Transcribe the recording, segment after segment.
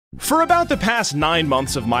For about the past 9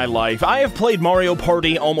 months of my life, I have played Mario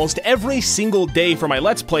Party almost every single day for my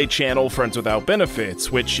Let's Play channel, Friends Without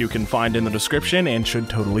Benefits, which you can find in the description and should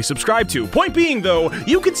totally subscribe to. Point being though,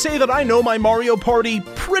 you could say that I know my Mario Party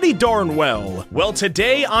pretty darn well. Well,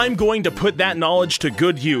 today I'm going to put that knowledge to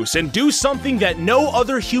good use and do something that no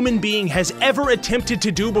other human being has ever attempted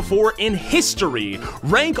to do before in history.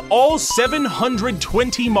 Rank all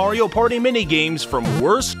 720 Mario Party minigames from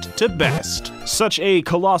worst to best. Such a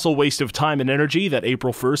colossal waste of time and energy that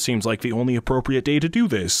April 1st seems like the only appropriate day to do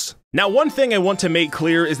this. Now, one thing I want to make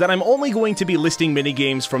clear is that I'm only going to be listing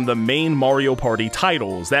minigames from the main Mario Party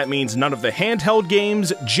titles. That means none of the handheld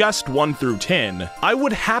games, just 1 through 10. I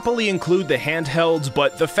would happily include the handhelds,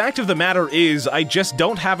 but the fact of the matter is, I just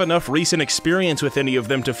don't have enough recent experience with any of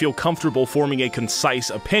them to feel comfortable forming a concise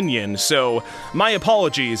opinion, so my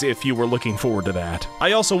apologies if you were looking forward to that.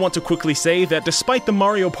 I also want to quickly say that despite the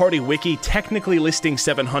Mario Party wiki technically listing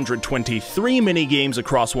 723 minigames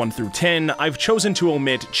across 1 through 10, I've chosen to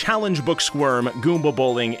omit Challenge Book Squirm, Goomba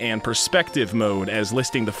Bowling, and Perspective Mode, as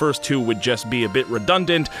listing the first two would just be a bit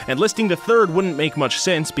redundant, and listing the third wouldn't make much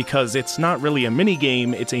sense because it's not really a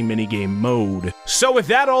minigame, it's a minigame mode. So with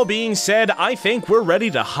that all being said, I think we're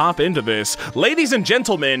ready to hop into this. Ladies and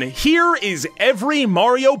gentlemen, here is every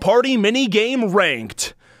Mario Party minigame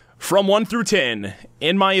ranked from 1 through 10,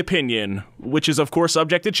 in my opinion, which is of course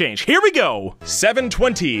subject to change. Here we go!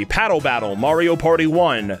 720, Paddle Battle, Mario Party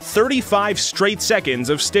 1, 35 straight seconds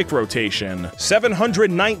of stick rotation.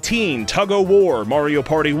 719, Tug O' War, Mario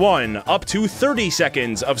Party 1, up to 30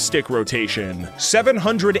 seconds of stick rotation.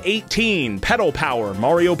 718, Pedal Power,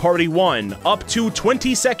 Mario Party 1, up to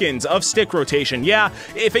 20 seconds of stick rotation. Yeah,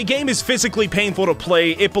 if a game is physically painful to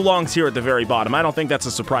play, it belongs here at the very bottom. I don't think that's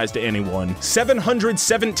a surprise to anyone.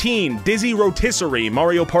 717, Dizzy Rotisserie,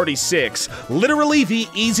 Mario Party 6, literally the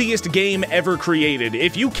easiest game ever created.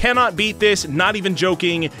 If you cannot beat this, not even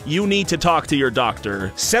joking, you need to talk to your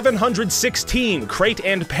doctor. 716, Crate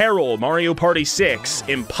and Peril, Mario Party 6,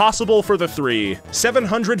 impossible for the 3.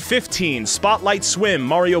 715, Spotlight Swim,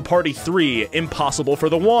 Mario Party 3, impossible for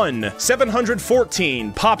the 1.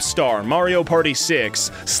 714, Popstar, Mario Party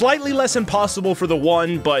 6, slightly less impossible for the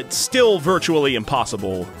 1, but still virtually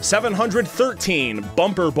impossible. 713,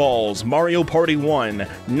 Bumper Balls, Mario Party 1,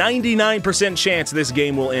 99% chance this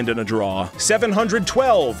game will end in a draw.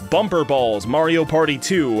 712, Bumper Balls, Mario Party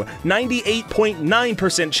 2,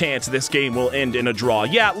 98.9% chance this game will end in a draw.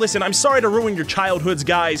 Yeah, listen, I'm sorry to ruin your childhoods,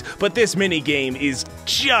 guys, but this minigame is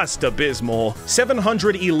just abysmal.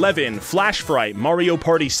 711, Flash Fright, Mario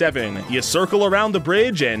Party 7, you circle around the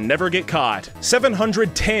bridge and never get caught.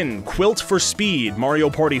 710, Quilt for Speed, Mario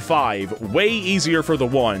Party 5, way easier for the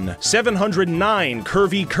 1. 709,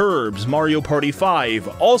 Curvy Curbs, Mario Party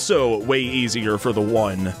 5, also way easier for the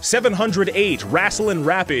 1. 708, Rasslin'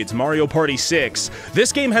 Rapids, Mario Party 6.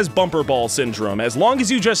 This game has bumper ball syndrome. As long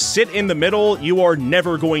as you just sit in the middle, you are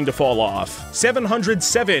never going to fall off.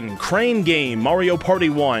 707, Crane Game, Mario Party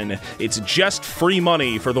 1. It's just free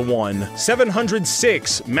money for the 1.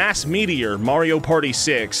 706, Mass Meteor, Mario Party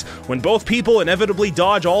 6. When both people inevitably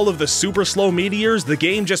dodge all of the super slow meteors, the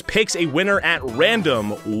game just picks a winner at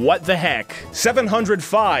random. What the heck?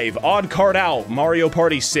 705, Odd Card Out, Mario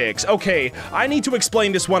Party 6. Okay, I need to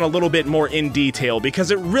explain this one a little bit more in detail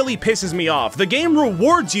because it really pisses me off. The game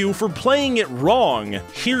rewards you for playing it wrong.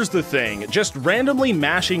 Here's the thing, just randomly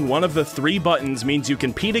mashing one of the 3 buttons means you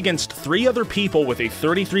compete against 3 other people with a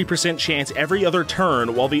 33% chance every other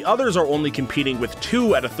turn, while the others are only competing with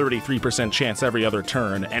 2 at a 33% chance every other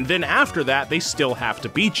turn, and then after that, they still have to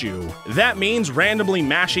beat you. That means randomly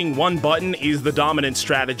mashing one button is the dominant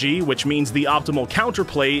strategy, which means the optimal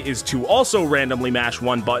counterplay is to also randomly mash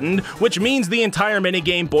one button, which means the entire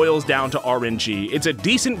minigame boils down to RNG. It's a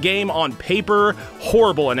decent game on paper,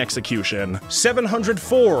 horrible in execution.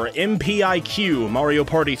 704, MPIQ, Mario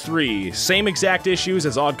Party 3, same exact issues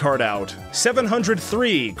as Odd Card Out.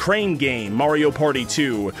 703, Crane Game, Mario Party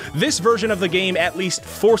 2. This version of the game at least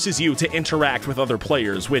forces you to interact with other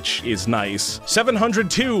players, which is nice.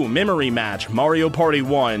 702, Memory Match, Mario Party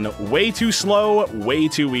 1, way too slow, way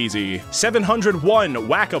too easy. 701,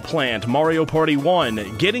 Whack-A-Plant, Mario Party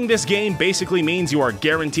 1. Getting this game basically means you are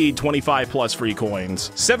guaranteed 25 plus free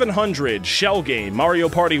coins. 700, Shell Game, Mario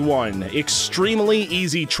Party 1. Extremely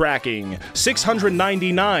easy tracking.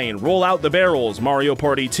 699, Roll Out the Barrels, Mario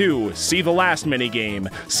Party 2. See the last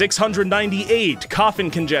minigame. 698,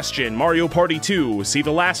 Coffin Congestion, Mario Party 2. See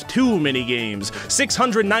the last 2 minigames.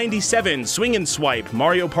 697, Swing and Swipe,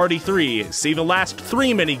 Mario Party 3. See the last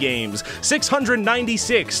 3 minigames.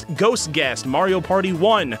 696, Ghost Guest, Mario Party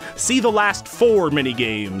 1. See the last 4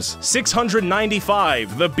 minigames. minigames.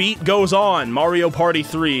 695, The Beat Goes On, Mario Party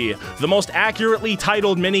 3, the most accurately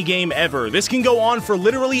titled minigame ever. This can go on for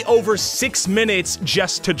literally over 6 minutes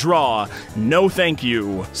just to draw. No thank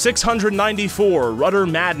you. 694, Rudder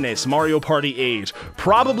Madness, Mario Party 8,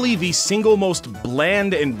 probably the single most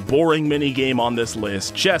bland and boring minigame on this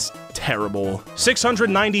list. Just terrible.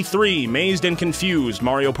 693, Mazed and Confused,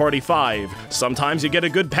 Mario Party 5. Sometimes you get a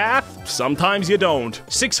good path, sometimes you don't.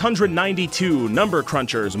 692, Number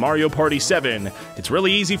Crunchers, Mario Party 7. It's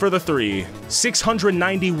really easy for the 3.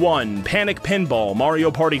 691, Panic Pinball, Mario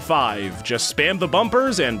Party 5. Just spam the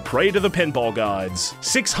bumpers and pray to the pinball gods.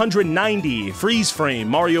 690, Freeze Frame,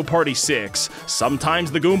 Mario Party 6.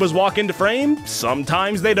 Sometimes the Goombas walk into frame,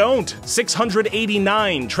 sometimes they don't.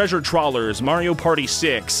 689, Treasure Trawlers, Mario Party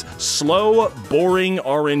 6. Slow, boring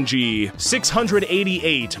RNG.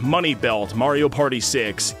 688, Money Belt, Mario Party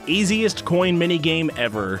 6. Easiest coin minigame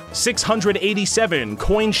ever. 687,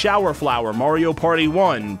 Coin Shower Flower, Mario Party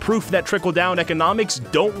 1. Proof that trickle-down economics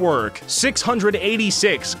don't work.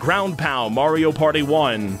 686, Ground Pound, Mario Party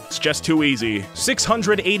 1. It's just too easy.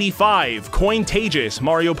 685, Cointagious,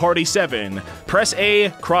 Mario Party 7. Press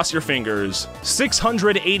A, cross your fingers.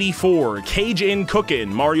 684, Cage in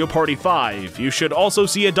Cookin', Mario Party 5. You should also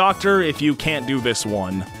see a doctor if you can't do this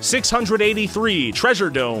one. 683, Treasure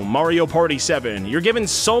Dome, Mario Party 7. You're given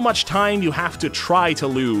so much time you have to try to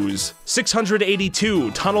lose.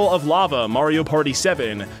 682, Tunnel of Lava, Mario Party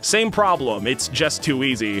 7. Same problem, it's just too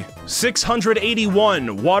easy.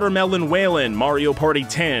 681, Watermelon Whalin', Mario Party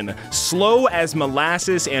 10. Slow as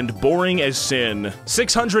molasses and boring as sin.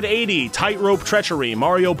 680, Tightrope Treachery,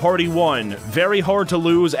 Mario Party 1. Very hard to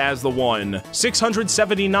lose as the 1.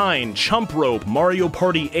 679, Chump Rope, Mario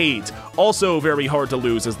Party 8. Also very hard to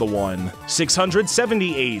lose as the 1.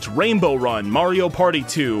 678, Rainbow Run, Mario Party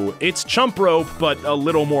 2. It's Chump Rope, but a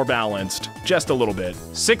little more balanced. Just a little bit.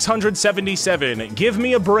 677, Give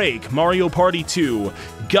Me a Break, Mario Party 2.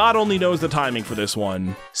 God only knows the timing for this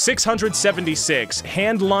one. 676,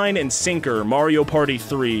 Hand, Line, and Sinker, Mario Party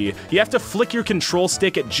 3. You have to flick your control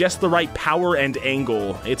stick at just the right power and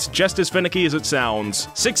angle. It's just as finicky as it sounds.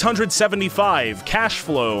 675, Cash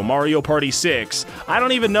Flow, Mario Party 6. I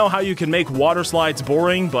don't even know how you can make water slides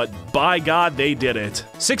boring, but by God, they did it.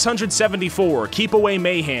 674, Keep Away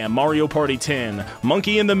Mayhem, Mario Party 10.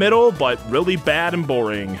 Monkey in the middle, but really bad and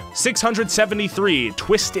boring. 673,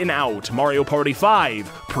 Twist and Out, Mario Party 5.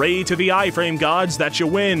 Pray to the iframe gods that you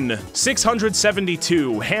win.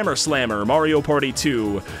 672, Hammer Slammer, Mario Party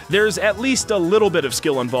 2. There's at least a little bit of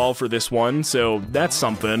skill involved for this one, so that's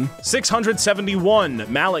something. 671,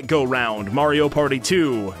 Mallet Go Round, Mario Party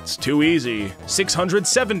 2. It's too easy.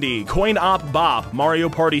 670, Coin Op Bop, Mario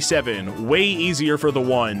Party 7. Way easier for the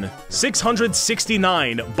 1.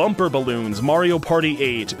 669, Bumper Balloons, Mario Party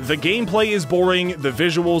 8. The gameplay is boring, the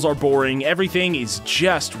visuals are boring, everything is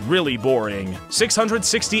just really boring.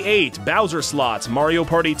 668, Bowser Slots, Mario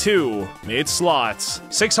Party 2. It's slots.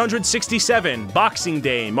 667, Boxing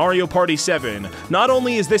Day, Mario Party 7. Not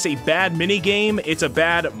only is this a bad minigame, it's a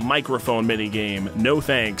bad microphone minigame. No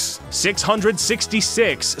thanks.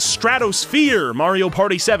 666, Stratosphere, Mario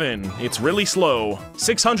Party 7. It's really slow.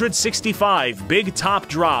 665, Big Top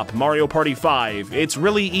Drop, Mario Party 5. It's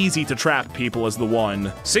really easy to trap people as the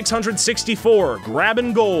 1. 664, Grab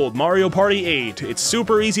and Gold, Mario Party 8. It's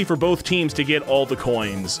super easy for both teams to get all the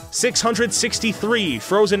coins. 663,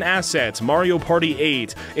 Frozen Assets, Mario Party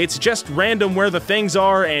 8. It's just random where the things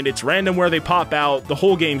are, and it's random where they pop out. The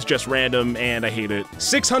whole game's just random, and I hate it.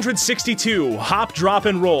 662, Hop, Drop,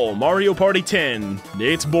 and Roll, Mario Party 10.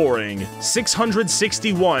 It's boring.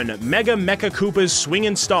 661, Mega Mecha Koopa's Swing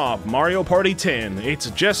and Stomp, Mario Party 10. It's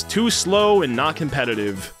just too slow and not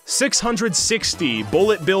competitive. 660,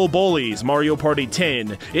 Bullet Bill Bullies, Mario Party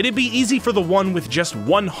 10. It'd be easy for the 1 with just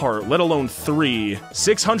 1 heart, let alone 3.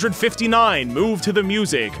 659, Move to the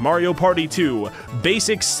Music, Mario Party 2.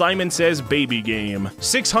 Basic Simon Says Baby game.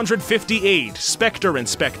 658, Spectre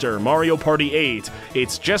Inspector, Mario Party 8.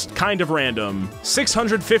 It's just kind of random.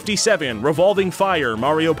 657, Revolving Fire,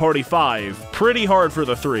 Mario Party 5. Pretty hard for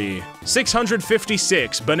the 3.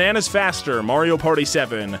 656, Bananas Faster, Mario Party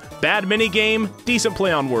 7. Bad minigame, decent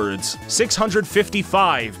play on words.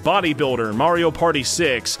 655, Bodybuilder, Mario Party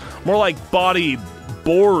 6. More like Body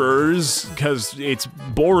borers, because it's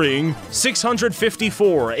boring.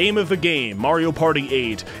 654, aim of the game, Mario Party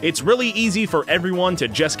 8. It's really easy for everyone to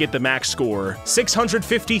just get the max score.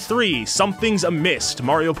 653, something's amiss,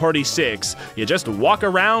 Mario Party 6. You just walk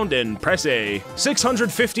around and press A.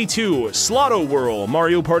 652, Slotto Whirl,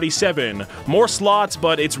 Mario Party 7. More slots,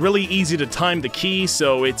 but it's really easy to time the key,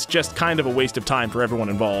 so it's just kind of a waste of time for everyone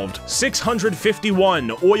involved.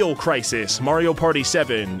 651, Oil Crisis, Mario Party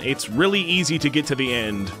 7. It's really easy to get to the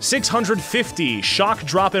end. 650, Shock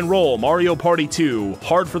Drop and Roll, Mario Party 2.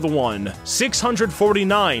 Hard for the one.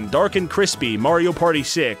 649, Dark and Crispy, Mario Party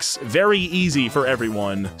 6. Very easy for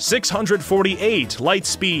everyone. 648, Light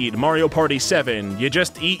Speed, Mario Party 7. You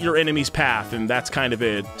just eat your enemy's path, and that's kind of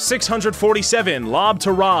it. 647, Lob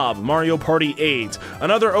to Rob, Mario Party 8.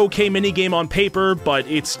 Another okay minigame on paper, but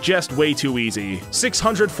it's just way too easy.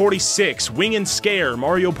 646, Wing and Scare,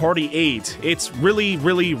 Mario Party 8. It's really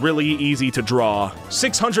easy to draw.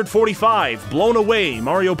 645, Blown Away,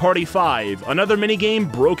 Mario Party 5. Another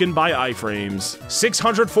minigame broken by iframes.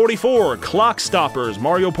 644, Clock Stoppers,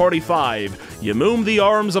 Mario Party 5. You moom the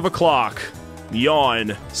arms of a clock.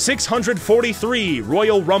 Yawn. 643,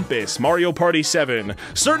 Royal Rumpus, Mario Party 7.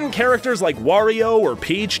 Certain characters like Wario or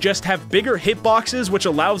Peach just have bigger hitboxes, which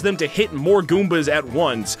allows them to hit more Goombas at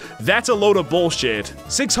once. That's a load of bullshit.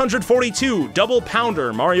 642, Double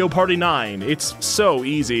Pounder, Mario Party 9. It's so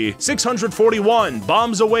easy. 641,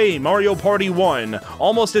 Bombs Away, Mario Party 1.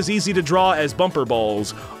 Almost as easy to draw as Bumper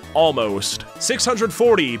Balls. Almost.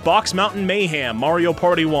 640, Box Mountain Mayhem, Mario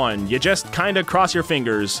Party 1. You just kinda cross your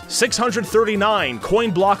fingers. 639,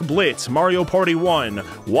 Coin Block Blitz, Mario Party 1.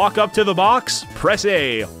 Walk up to the box, press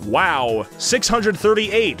A. Wow.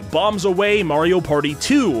 638, Bombs Away, Mario Party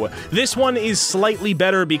 2. This one is slightly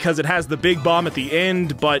better because it has the big bomb at the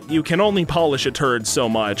end, but you can only polish a turd so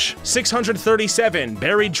much. 637,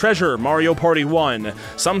 Buried Treasure, Mario Party 1.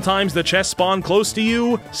 Sometimes the chests spawn close to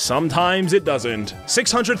you, sometimes it doesn't.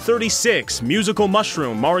 636, Musical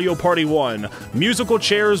Mushroom, Mario Party 1. Musical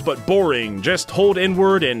chairs, but boring. Just hold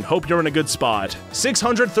inward and hope you're in a good spot.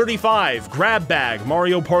 635, Grab Bag,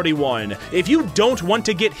 Mario Party 1. If you don't want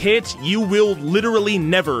to get hit, you will literally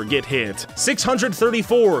never get hit.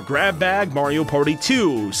 634, Grab Bag, Mario Party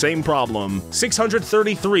 2. Same problem.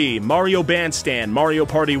 633, Mario Bandstand, Mario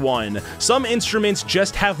Party 1. Some instruments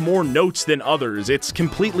just have more notes than others. It's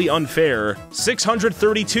completely unfair.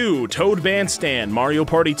 632, Toad Bandstand, Mario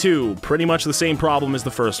Party 2. Pretty much the same problem as the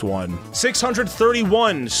first one.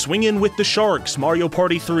 631, Swingin' with the Sharks, Mario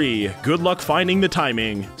Party 3. Good luck finding the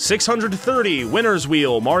timing. 630, Winner's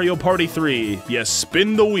Wheel, Mario Party 3. You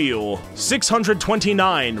spin the wheel.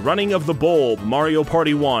 629, Running of the Bulb, Mario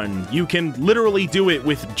Party 1. You can literally do it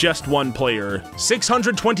with just one player.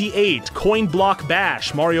 628, Coin Block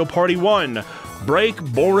Bash, Mario Party 1. Break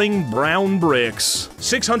boring brown bricks.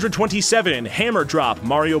 627, Hammer Drop,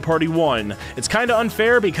 Mario Party 1. It's kinda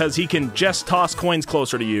unfair because he can just toss coins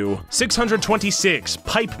closer to you. 626,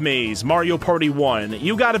 Pipe Maze, Mario Party 1.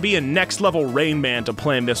 You gotta be a next level Rain Man to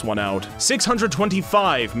plan this one out.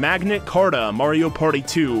 625, Magnet Carta, Mario Party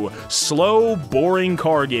 2. Slow, boring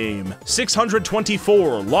car game.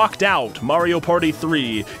 624, Locked Out, Mario Party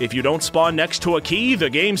 3. If you don't spawn next to a key, the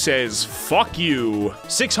game says, fuck you.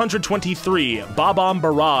 623, Bob-omb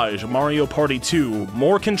Barrage, Mario Party 2.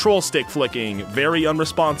 More control stick flicking, very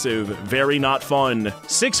unresponsive, very not fun.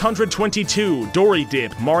 622, Dory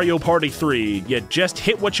Dip, Mario Party 3. You just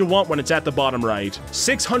hit what you want when it's at the bottom right.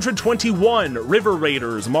 621, River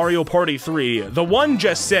Raiders, Mario Party 3. The one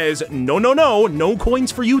just says, no, no, no, no coins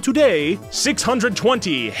for you today.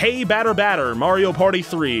 620, Hey Batter Batter, Mario Party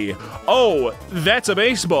 3. Oh, that's a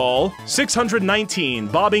baseball. 619,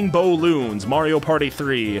 Bobbing Balloons, Mario Party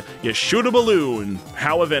 3. You shoot a balloon.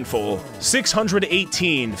 How eventful.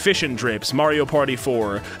 618, Fish and Drips, Mario Party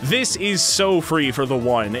 4. This is so free for the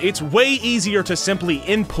one. It's way easier to simply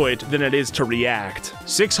input than it is to react.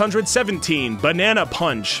 617, Banana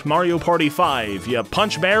Punch, Mario Party 5. You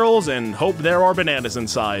punch barrels and hope there are bananas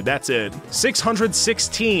inside. That's it.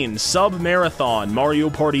 616, Sub Marathon,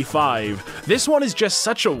 Mario Party 5. This one is just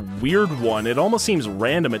such a weird one. It almost seems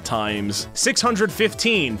random at times.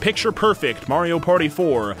 615, Picture Perfect, Mario Party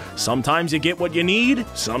 4. Sometimes you get what you need,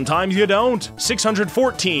 sometimes you don't.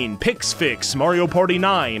 614, Pix Fix, Mario Party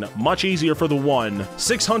 9. Much easier for the one.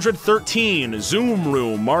 613, Zoom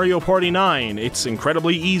Room, Mario Party 9. It's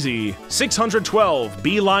incredibly easy. 612,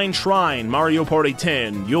 Beeline Shrine, Mario Party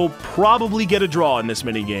 10. You'll probably get a draw in this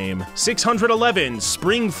minigame. 611,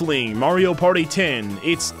 Spring Fling, Mario Party 10.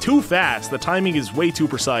 It's too fast, the timing is way too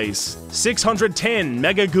precise. 610,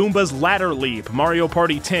 Mega Goomba's Ladder Leap, Mario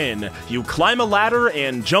Party 10. You climb a ladder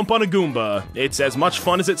and jump on a Goomba. camera. It's as much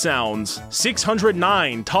fun as it sounds.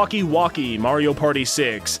 609, Talkie Walkie, Mario Party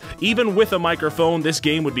 6. Even with a microphone, this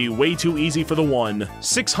game would be way too easy for the one.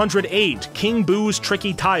 608, King Boo's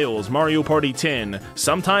Tricky Tiles, Mario Party 10.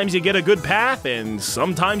 Sometimes you get a good path, and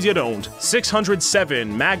sometimes you don't.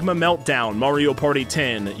 607, Magma Meltdown, Mario Party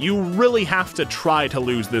 10. You really have to try to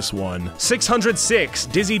lose this one. 606,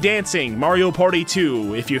 Dizzy Dancing, Mario Party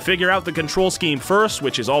 2. If you figure out the control scheme first,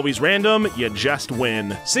 which is always random, you just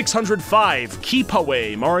win. 605, Keep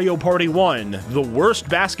Away, Mario Party 1. The worst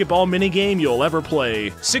basketball minigame you'll ever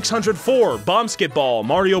play. 604, Bombsketball,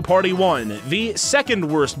 Mario Party 1. The second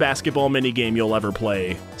worst basketball minigame you'll ever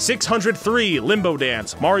play. 603, Limbo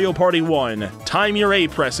Dance, Mario Party 1. Time your A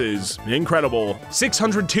presses. Incredible.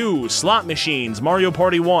 602, Slot Machines, Mario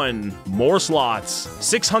Party 1. More slots.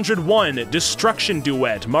 601, Destruction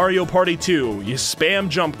Duet, Mario Party 2. You spam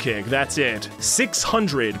jump kick, that's it.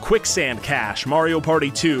 600, Quicksand Cache, Mario Party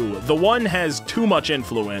 2. The one has too much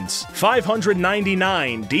influence.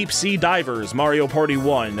 599, Deep Sea Divers, Mario Party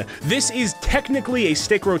 1. This is technically a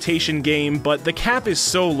stick rotation game, but the cap is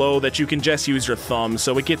so low that you can just use your thumb,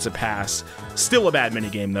 so it gets a pass. Still a bad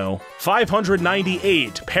minigame though.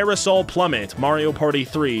 598, Parasol Plummet, Mario Party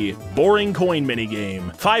 3. Boring coin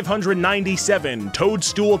minigame. 597,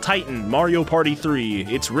 Toadstool Titan, Mario Party 3.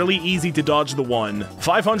 It's really easy to dodge the one.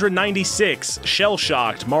 596, Shell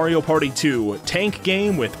Shocked, Mario Party 2. Tank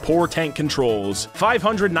game with poor tank controls.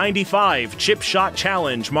 595, Chip Shot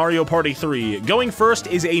Challenge, Mario Party 3. Going first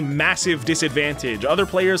is a massive disadvantage. Other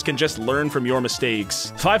players can just learn from your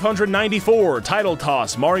mistakes. 594, Title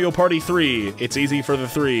Toss, Mario Party 3. It's easy for the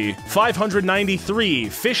 3. 593,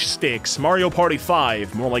 Fish Sticks, Mario Party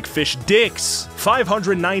 5. More like fish dicks.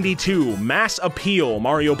 592, Mass Appeal,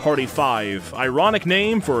 Mario Party 5. Ironic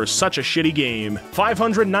name for such a shitty game.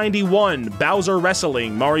 591, Bowser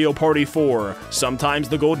Wrestling, Mario Party 4. Sometimes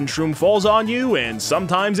the golden shroom falls on you, and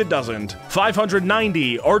sometimes it doesn't.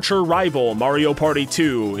 590, Archer Rival, Mario Party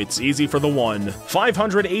 2. It's easy for the one.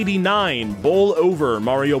 589, Bowl Over,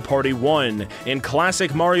 Mario Party 1. In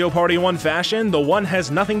classic Mario Party 1 fashion, the one has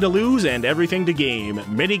nothing to lose and everything to gain.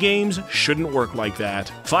 Minigames shouldn't work like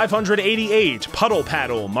that. 588, Puddle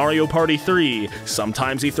Paddle, Mario Party 3.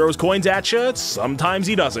 Sometimes he throws coins at you, sometimes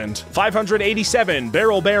he doesn't. 587,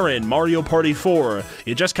 Barrel Baron, Mario Party 4.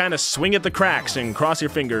 You just kinda swing at the cracks and cross your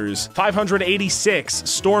fingers. 586,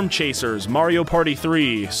 Storm Chasers, Mario Party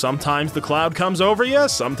 3. Sometimes the cloud comes over you,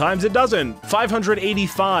 sometimes it doesn't.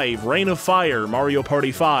 585, Rain of Fire, Mario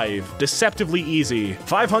Party 5. Deceptively easy.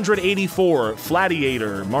 584,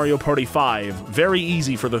 Fladiator, Mario Party 5. Very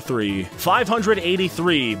easy for the 3.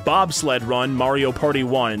 583, Bobsled Run, Mario Party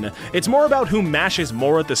 1. It's more about who mashes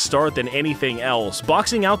more at the start than anything else.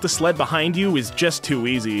 Boxing out the sled behind you is just too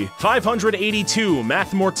easy. 582,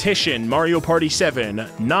 Mathemortician, Mario Party 7.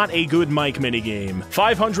 Not a good mic minigame.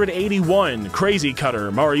 581, Crazy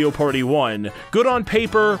Cutter, Mario Party 1. Good on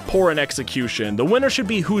paper, poor in execution. The winner should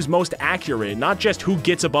be who's most accurate, not just who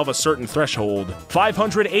gets above a certain threshold.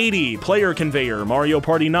 580, Player Conveyor, Mario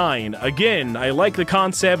Party 9. Again, I like the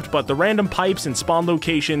concept, but the random pipes and spawn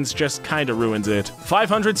locations just kinda ruins it.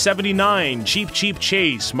 579, Cheap Cheap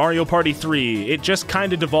Chase, Mario Party 3. It just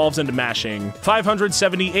kinda devolves into mashing.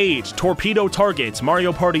 578, Torpedo Targets,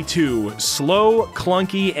 Mario Party 2. Slow,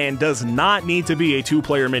 clunky, and does not need to be a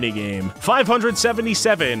two-player minigame.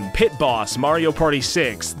 577, Pit Boss, Mario Party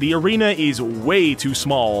 6. The arena is way too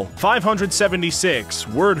small. 576,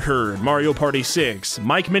 Word Herd, Mario Party 6.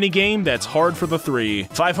 Mic minigame that's hard for the 3.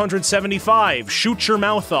 575, Shoot Your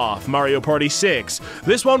Mouth Off, Mario Party 6.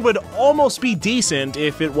 This one would almost be decent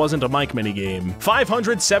if it wasn't a mic minigame.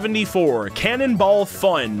 574, Cannonball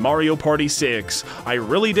Fun, Mario Party 6. I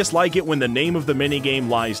really dislike it when the name of the minigame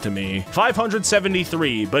lies to me.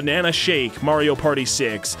 573, Banana Shake, Mario Party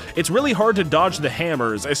 6. It's really hard to dodge the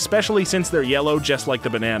hammers, especially since they're yellow just like the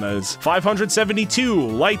bananas. 572,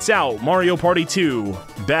 Lights Out, Mario Party 2.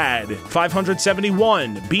 Bad.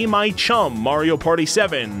 571, Be My Chum, Mario Party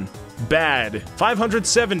 7. Bad.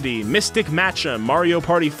 570, Mystic Matcha, Mario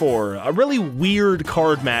Party 4. A really weird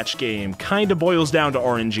card match game, kinda boils down to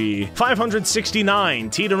RNG. 569,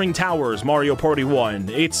 Teetering Towers, Mario Party 1.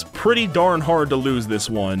 It's pretty darn hard to lose this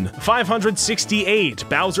one. 568,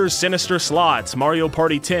 Bowser's Sinister Slots, Mario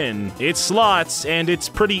Party 10. It's slots, and it's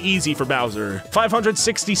pretty easy for Bowser.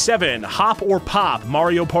 567, Hop or Pop,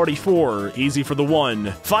 Mario Party 4. Easy for the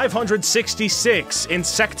one. 566,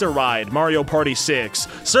 Insectoride, Mario Party 6.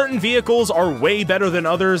 Certain vehicles are way better than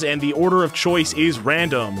others, and the order of choice is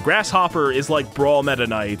random. Grasshopper is like Brawl Meta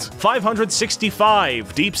Knight.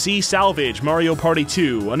 565, Deep Sea Salvage, Mario Party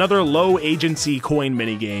 2, another low agency coin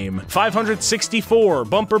minigame. 564,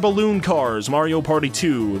 Bumper Balloon Cars, Mario Party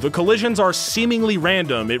 2. The collisions are seemingly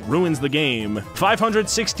random, it ruins the game.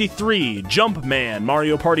 563, Jumpman,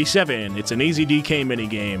 Mario Party 7. It's an easy DK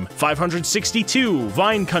minigame. 562,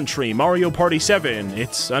 Vine Country, Mario Party 7.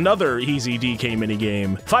 It's another easy DK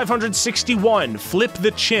minigame. 561, Flip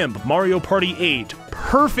the Chimp, Mario Party 8.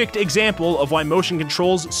 Perfect example of why motion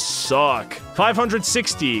controls suck.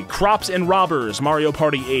 560, Crops and Robbers, Mario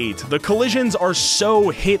Party 8. The collisions are so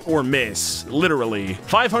hit or miss, literally.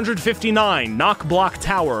 559, Knock Block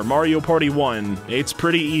Tower, Mario Party 1. It's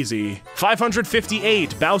pretty easy.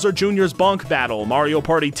 558, Bowser Jr.'s Bonk Battle, Mario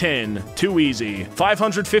Party 10. Too easy.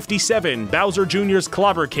 557, Bowser Jr.'s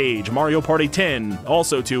Clobber Cage, Mario Party 10.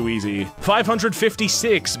 Also too easy.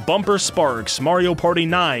 556, Bumper Sparks, Mario Party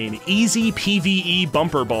 9. Easy PvE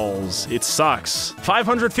bumper balls. It sucks.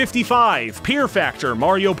 555, Pier Factor,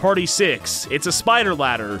 Mario Party 6. It's a spider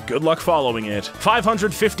ladder. Good luck following it.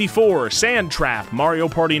 554, Sand Trap, Mario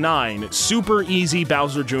Party 9. Super easy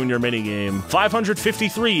Bowser Jr. minigame.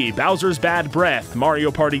 553, Bowser's Bad Breath,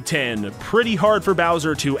 Mario Party 10. Pretty hard for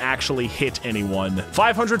Bowser to actually hit anyone.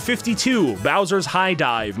 552, Bowser's High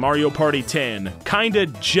Dive, Mario Party 10. Kinda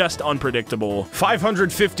just unpredictable.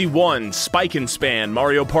 551, Spike and Span,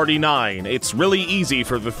 Mario Party 9. It's really easy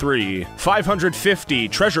for the 3. 550,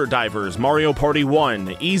 Treasure Divers, Mario Party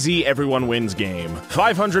 1. Easy, everyone wins game.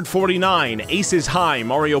 549, Aces High,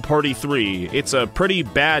 Mario Party 3. It's a pretty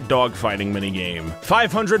bad dogfighting minigame.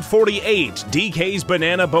 548, DK's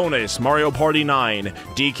Banana Bonus, Mario Party 9.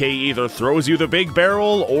 DK either throws you the big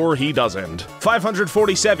barrel or he doesn't.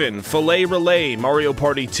 547, Filet Relay, Mario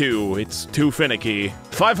Party 2. It's too finicky.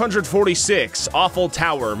 546, Awful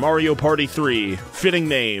Tower, Mario Party 3. Fitting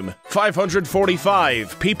name.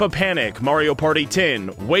 545, Peepa Panic, Mario Party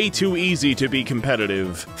 10. Way too easy to be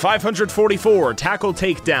competitive. 544, Tackle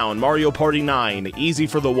Takedown, Mario Party 9. Easy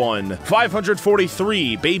for the 1.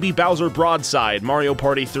 543, Baby Bowser Broadside, Mario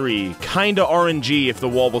Party 3. Kinda RNG if the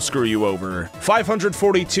wall will screw you over.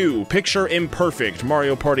 542, Picture Imperfect,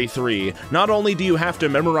 Mario Party 3. Not only do you have to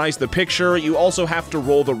memorize the picture, you also have to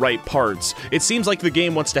roll the right parts. It seems like the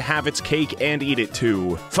game wants to have its cake and eat it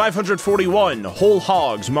too. 541, Whole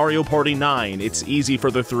Hogs, Mario Party 9. It's easy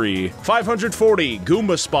for the 3. 540,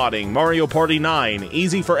 Goomba Spotting, Mario Party 9.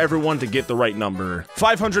 Easy for everyone to get the right number.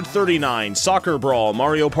 539, Soccer Brawl,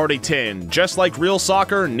 Mario Party 10. Just like real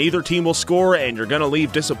soccer, neither team will score and you're gonna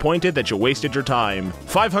leave disappointed that you wasted your time.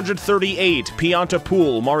 538, Pianta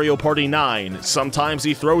Pool, Mario Party 9. Sometimes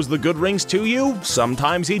he throws the good rings to you,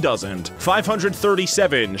 sometimes he doesn't.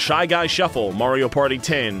 537, Shy Guy Shuffle, Mario Party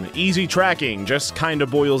 10. Easy tracking, just kinda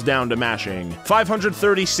boils down to mashing.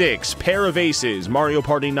 536, Pair of Aces, Mario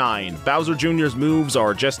Party 9. Bowser Jr.'s moves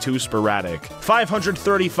are just too sporadic.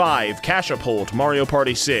 535, Cashapult, Mario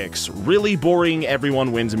Party 6. Really boring,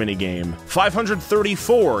 everyone wins minigame.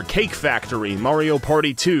 534, Cake Factory, Mario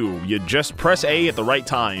Party 2. You just press A at the right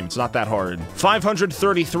time, it's not that hard.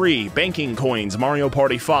 533, Banking Coins, Mario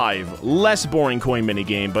Party 5. Less boring coin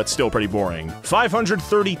minigame, but still pretty boring.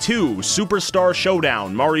 532, Superstar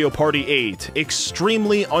Showdown, Mario Party 8.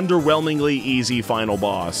 Extremely underwhelmingly easy final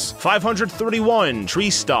boss. 531, Tree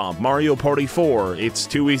Stomp, Mario Party 4. It's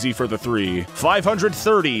too easy for the 3.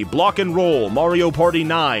 530, Block and Roll, Mario Party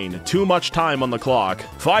 9. Too much time on the clock.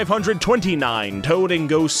 529, Toad and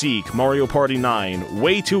Go Seek, Mario Party 9.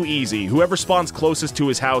 Way too easy. Whoever spawns closest to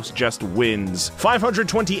his house just wins.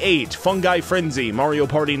 528, Fungi Frenzy, Mario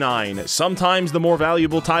Party 9. Sometimes the more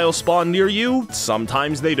valuable tiles spawn near you,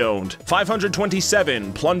 sometimes they don't.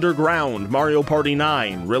 527, Plunder Ground, Mario Party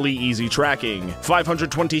 9. Really easy tracking.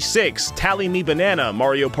 526, Tally Me Banana,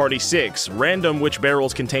 Mario Party 6. Random which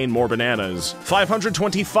barrels contain more bananas.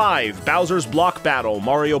 525, Bowser's Block Battle,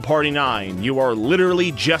 Mario Party 9. You are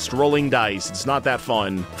literally just rolling dice. It's not that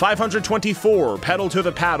fun. 524, Pedal to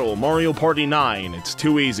the Paddle, Mario Party 9. It's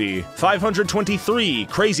too easy. 523,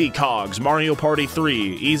 Crazy Cogs, Mario Party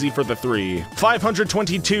 3. Easy for the 3.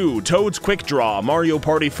 522, Toad's Quick Draw, Mario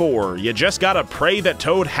Party 4. You just gotta pray that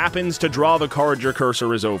Toad happens to draw the card your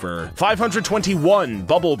cursor is over. 521,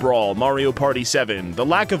 Bubble Brawl, Mario Party 7. The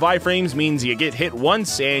lack of iframes means you get hit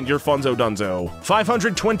once and and you're funzo dunzo.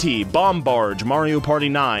 520, Bomb Barge, Mario Party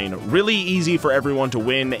 9. Really easy for everyone to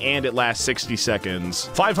win, and it lasts 60 seconds.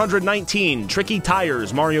 519, Tricky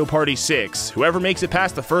Tires, Mario Party 6. Whoever makes it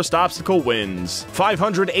past the first obstacle wins.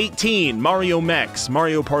 518, Mario Mechs,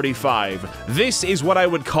 Mario Party 5. This is what I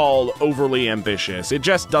would call overly ambitious. It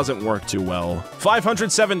just doesn't work too well.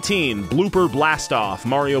 517, Blooper Blast Off,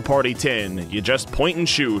 Mario Party 10. You just point and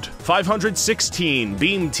shoot. 516,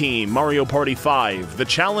 Beam Team, Mario Party 5. The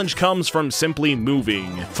challenge comes from simply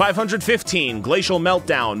moving. 515, Glacial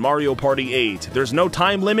Meltdown, Mario Party 8. There's no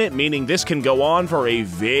time limit, meaning this can go on for a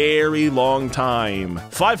very long time.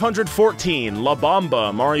 514, La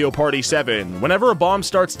Bomba, Mario Party 7. Whenever a bomb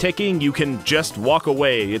starts ticking, you can just walk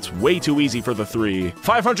away. It's way too easy for the 3.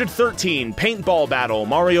 513, Paintball Battle,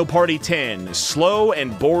 Mario Party 10. Slow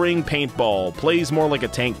and boring paintball. Plays more like a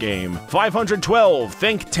tank game. 512,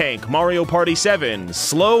 Think Tank, Mario Party 7.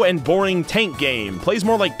 Slow and boring tank game. Plays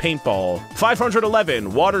more like paintball.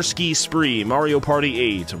 511, Water Ski Spree, Mario Party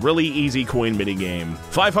 8. Really easy coin minigame.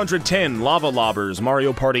 510, Lava Lobbers,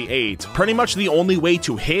 Mario Party 8. Pretty much the only way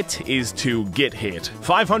to hit is to get hit.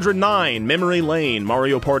 509, Memory Lane,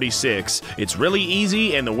 Mario Party 6. It's really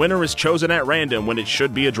easy, and the winner is chosen at random when it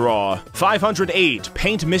should be a draw. 508,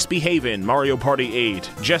 Paint Misbehavin', Mario Party 8.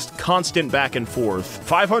 Just constant back and forth.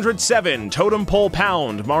 507, Totem Pole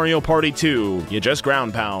Pound, Mario Party 2. You just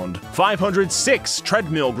ground pound. 506,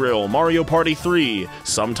 Treadmill Grill, Mario Party 3.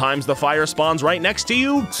 Sometimes the fire spawns right next to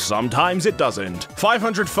you, sometimes it doesn't.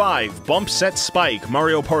 505, Bump Set Spike,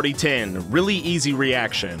 Mario Party 10. Really easy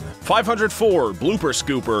reaction. 504, Blooper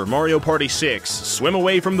Scooper, Mario Party 6. Swim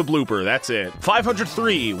away from the blooper, that's it.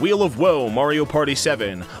 503, Wheel of Woe, Mario Party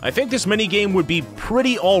 7. I think this minigame would be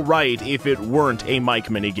pretty alright if it weren't a mic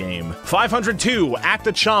minigame. 502, Act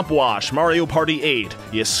a Chomp Wash, Mario Party 8.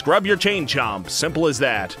 You scrub your chain chomp, simple as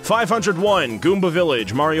that. 501, Goomba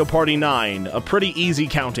Village, Mario Party 9. A pretty easy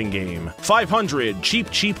counting game. 500, Cheap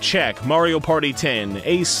Cheap Check, Mario Party 10.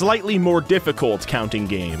 A slightly more difficult counting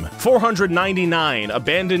game. 499,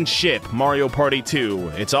 Abandoned Ship, Mario Party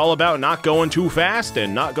 2. It's all about not going too fast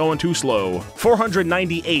and not going too slow.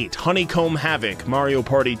 498, Honeycomb Havoc, Mario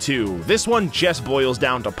Party 2. This one just boils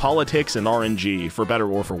down to politics and RNG, for better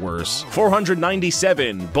or for worse.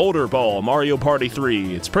 497, Boulder Ball, Mario Party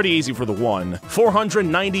 3. It's pretty easy for the 1.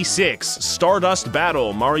 496, Stardust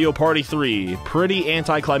Battle, Mario Party 3. Pretty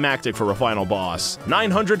anticlimactic for a final boss.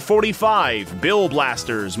 945, Bill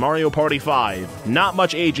Blasters, Mario Party 5. Not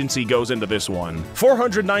much agency goes into this one.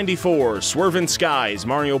 494, Swervin' Skies,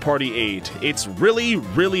 Mario Party 8. It's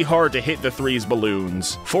really hard to hit the 3's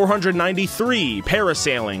balloons. 493,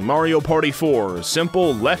 Parasailing, Mario Party 4.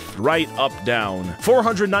 Simple left, right, up, down.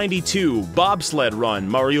 492, Bobsled Run,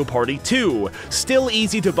 Mario Party 2. Still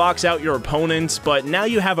easy to box out your opponents, but now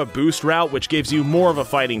you have a boost route which gives you more of a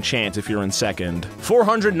fighting chance if you're in second.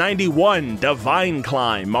 491, Divine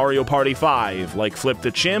Climb, Mario Party 5. Like Flip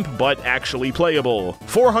the Chimp, but actually playable.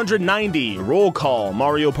 490, Roll Call,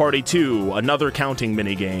 Mario Party 2. Another counting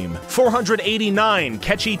minigame. 489,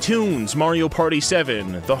 Catchy Tunes, Mario Party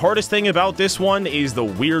 7. The hardest thing about this one is the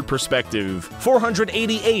weird perspective.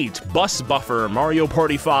 488, Bus Buffer, Mario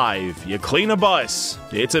Party 5. You clean a bus.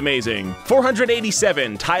 It's amazing.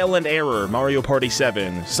 487, Tile and Error, Mario Party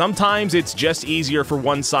 7. Sometimes it's just easier for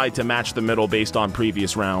one side to match the middle based on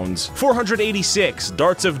previous rounds. 486,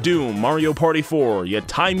 Darts of Doom, Mario Party 4. You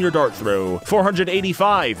time your dart throw.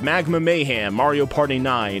 485, Magma Mayhem, Mario Party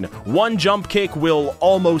 9. One jump kick will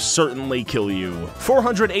almost certainly kill you.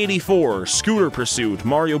 484, Scooter Pursuit,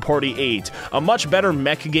 Mario Party 8. A much better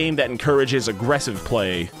mech game that encourages aggressive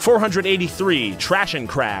play. 483, Trash and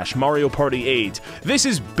Crash, Mario Party 8. This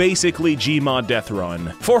is basically Gmod Death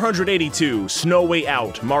Run. 482, Snow Way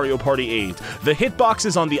Out, Mario Party 8. The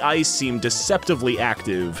hitboxes on the ice seem deceptively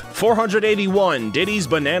active. 481, Diddy's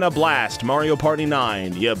Banana Blast, Mario Party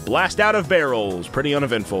 9. You blast out of barrels, pretty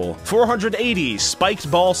uneventful. 480, Spiked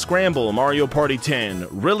Ball Scramble, Mario Party 10.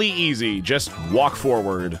 Really easy, just walk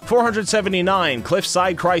forward. 479,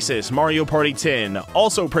 Cliffside Crisis, Mario Party 10.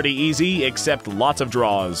 Also pretty easy, except lots of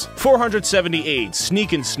draws. 478,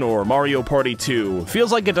 Sneak and Snore, Mario Party 2.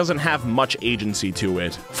 Feels like it doesn't have much agency to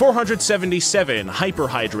it. 477, Hyper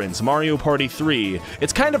Hydrants, Mario Party 3.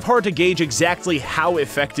 It's kind of hard to gauge exactly how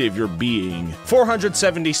effective you're being.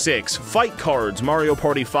 476, Fight Cards, Mario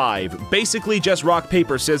Party 5. Basically just rock,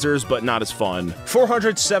 paper, scissors, but not as fun.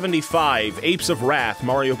 475, Apes of Wrath,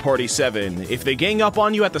 Mario Party 7. If they gang up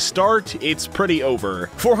on you at the start, it's pretty over.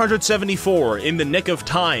 474, In the Nick of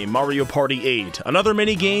Time, Mario Party 8. Another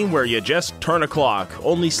minigame where you just turn a clock,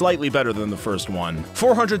 only slightly better than the first one.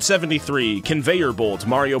 473, Conveyor Bolt,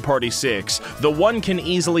 Mario Party 6. The one can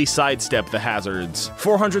easily sidestep the hazards.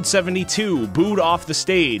 472, booed off the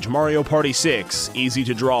stage, Mario Party 6, easy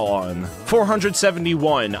to draw on.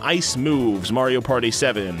 471, ice moves, Mario Party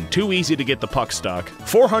 7, too easy to get the puck stuck.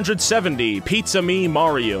 470, Pizza Me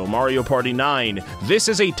Mario, Mario Party 9. This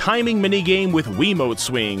is a timing minigame with Wiimote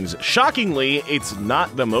swings. Shockingly, it's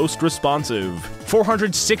not the most responsive.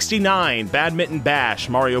 469, Badminton Bash,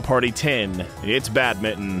 Mario Party 10. It's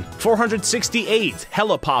badminton. 468,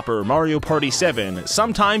 Helipopper, Mario Party 7.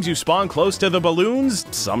 Sometimes you spawn close to the balloons,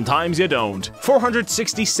 sometimes you don't.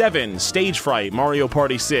 467, Stage Fright, Mario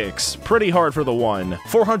Party 6. Pretty hard for the one.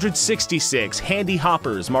 466, Handy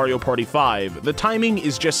Hoppers, Mario Party 5. The timing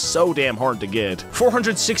is just so damn hard to get.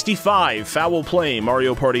 465, Foul Play,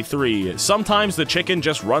 Mario Party 3. Sometimes the chicken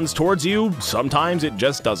just runs towards you, sometimes it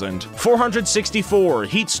just doesn't. 464,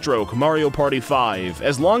 Heat Stroke, Mario Party 5.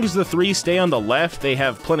 As long as the three stay on the left, they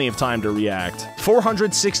have plenty of time to react.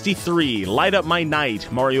 463, Light Up My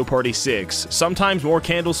Night, Mario Party 6. Sometimes more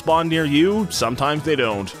candles spawn near you, sometimes they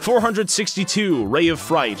don't. 462, Ray of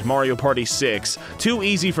Fright, Mario Party 6. Too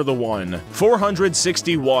easy for the one.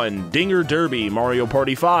 461, Dinger Derby, Mario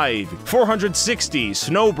Party 5. 460,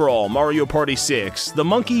 Snow Brawl, Mario Party 6. The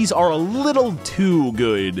monkeys are a little too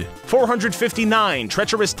good. 459,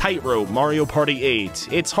 Treacherous Tightrope, Mario Party 8.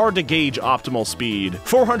 It's hard to gauge optimal speed.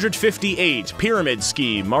 458, Pyramid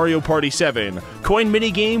Scheme, Mario Party 7. Coin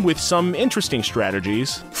minigame with some interesting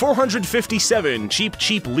strategies. 457, Cheap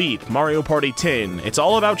Cheap Leap, Mario Party 10. It's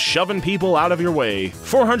all about shoving people out of your way.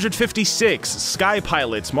 456, Sky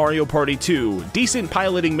Pilots, Mario Party 2. Decent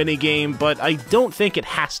piloting minigame, but I don't think it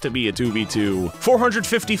has to be a 2v2.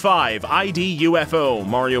 455, ID UFO,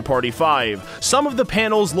 Mario Party 5. Some of the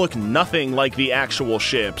panels look nothing like the actual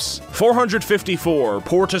ships. 454,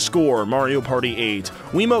 Pour to Score, Mario Party 8.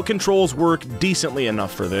 Wiimote controls work decently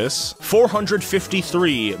enough for this.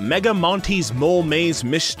 453, Mega Monty's Mole Maze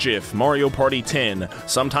Mischief, Mario Party 10.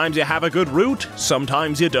 Sometimes you have a good route,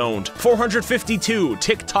 sometimes you don't. 452,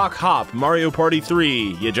 Tick-Tock Hop, Mario Party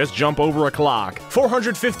 3. You just jump over a clock.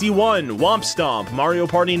 451, Womp Stomp, Mario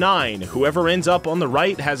Party 9. Whoever ends up on the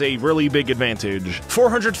right has a really big advantage.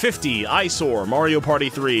 450, Eyesore, Mario Party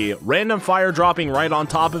 3. Random fire dropping right on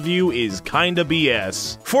top of you is kinda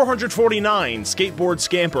BS. 449, Skateboard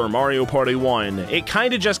Scamper, Mario Party 1. It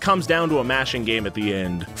kinda just comes down to a mashing game at the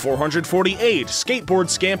end. 448, Skateboard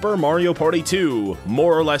Scamper, Mario Party 2.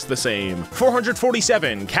 More or less the same.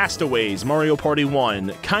 447, Castaways, Mario Party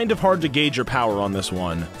 1. Kind of hard to gauge your power on this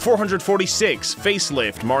one. 446,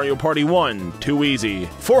 Facelift, Mario Party 1. Too easy.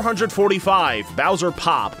 445, Bowser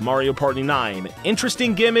Pop, Mario Party 9.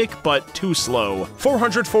 Interesting gimmick, but too slow.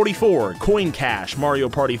 444, Coin Cash, Mario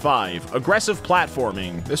Party 5. Aggressive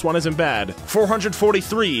platforming. This one isn't bad.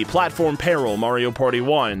 443, Platform Peril, Mario Party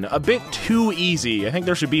 1. A bit too easy. I think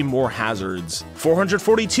there should be more hazards.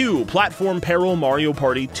 442, Platform Peril, Mario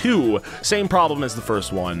Party 2. Same problem as the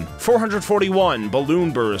first one. 441,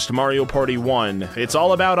 Balloon Burst, Mario Party 1. It's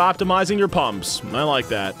all about optimizing your pumps. I like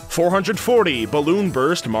that. 440, Balloon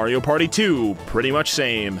Burst, Mario Party 2. Pretty much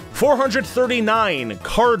same. 439,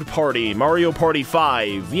 Card Party, Mario Party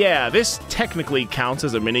 5. Yeah, this technically counts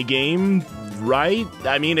as a minigame, right?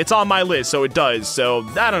 I mean, it's on my list, so it does, so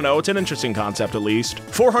I don't know, it's an interesting concept at least.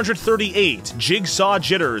 438, Jigsaw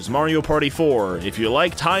Jitters, Mario Party 4. If you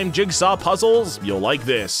like timed jigsaw puzzles, you'll like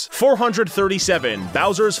this. 437,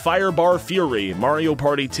 Bowser's Firebar Fury, Mario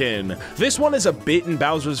Party 10. This one is a bit in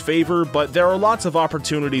Bowser's favor, but there are lots of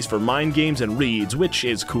opportunities for mind games and reads, which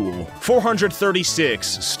is cool.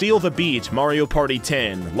 436, Steal the Beat, Mario Party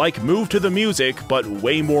 10. Like Move to the Music, but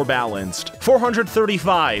way more balanced.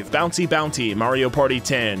 435, Bouncy Bounty, Mario Party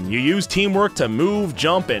 10. You use teamwork to move,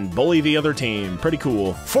 jump, and bully the other team. Pretty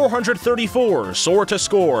cool. 434, Soar to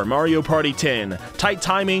Score, Mario Party 10. Tight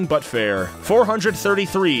timing, but fair.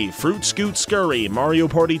 433, Fruit Scoot Scurry, Mario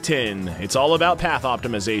Party 10. It's all about path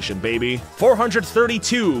optimization, baby.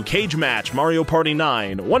 432, Cage Match, Mario Party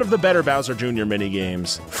 9. One of the better Bowser Jr.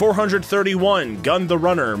 minigames. 431, Gun the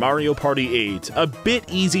Runner, Mario Party 8. A bit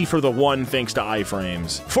easy for the one thanks to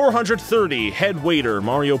iframes. 430, Head Waiter,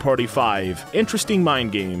 Mario Party 5. Interesting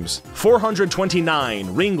mind games.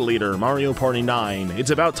 429, Ringleader, Mario Party 9. It's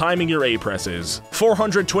about timing your A presses.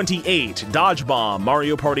 428, Dodge Bomb,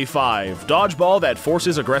 Mario Party 5. Dodgeball that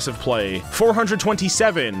forces aggressive play.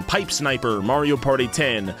 427, Pipe Sniper, Mario Party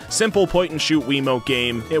 10. Simple point and shoot Wiimote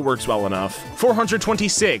game. It works well enough.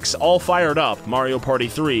 426, All Fired Up, Mario Party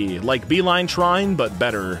 3. Like Beeline Shrine, but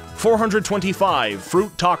better. 425,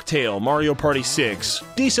 Fruit Talktail, Mario Party 6.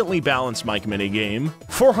 Decently balanced mic minigame.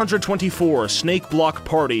 424, 464, Snake Block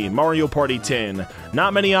Party, Mario Party 10.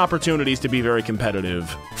 Not many opportunities to be very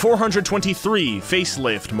competitive. 423,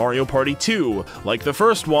 Facelift, Mario Party 2. Like the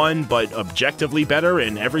first one, but objectively better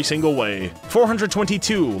in every single way.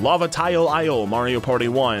 422, Lava Tile Isle, Mario Party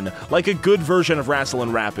 1. Like a good version of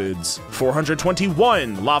Rasslin' Rapids.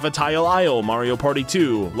 421, Lava Tile Isle, Mario Party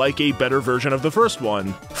 2. Like a better version of the first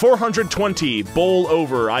one. 420, Bowl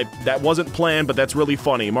Over. That wasn't planned, but that's really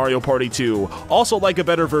funny. Mario Party 2. Also like a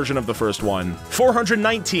better version of the first one.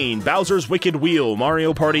 419, Bowser's Wicked Wheel,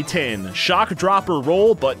 Mario Party 10. Shock, drop, or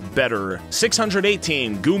roll, but better.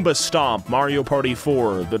 618, Goomba Stomp, Mario Party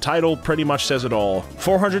 4. The title pretty much says it all.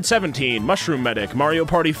 417, Mushroom Medic, Mario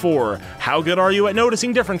Party 4. How good are you at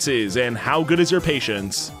noticing differences, and how good is your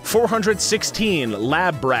patience? 416,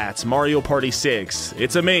 Lab Brats, Mario Party 6.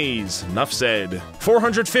 It's a maze. Enough said.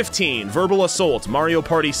 415, Verbal Assault, Mario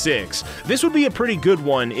Party 6. This would be a pretty good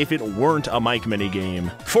one if it weren't a mic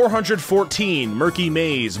minigame. 414, Murky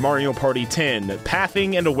Maze, Mario Party 10.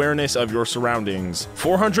 Pathing and awareness of your surroundings.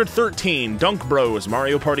 413, Dunk Bros,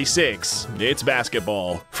 Mario Party 6. It's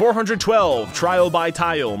basketball. 412, Trial by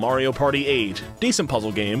Tile, Mario Party 8. Decent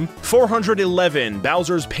puzzle game. 411,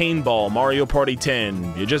 Bowser's Paintball, Mario Party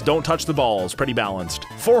 10. You just don't touch the balls, pretty balanced.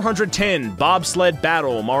 410, Bobsled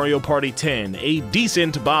Battle, Mario Party 10. A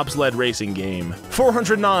decent bobsled racing game.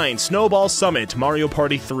 409, Snowball Summit, Mario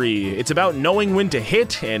Party 3. It's about knowing when to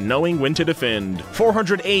hit and knowing when to defend.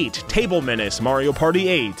 408, Table Menace, Mario Party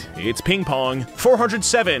 8. It's ping pong.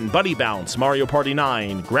 407, Buddy Bounce, Mario Party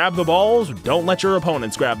 9. Grab the balls, don't let your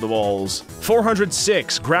opponents grab the balls.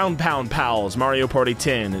 406, Ground Pound Pals, Mario Party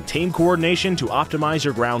 10. Team coordination to optimize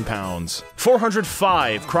your ground pounds.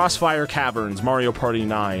 405, Crossfire Caverns, Mario Party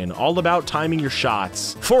 9. All about timing your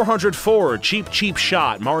shots. 404, Cheap Cheap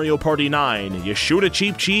Shot, Mario Party 9. You shoot a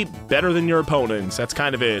cheap cheap better than your opponents. That's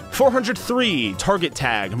kind of it. 403, Target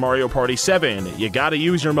Tag, Mario Party 7. You gotta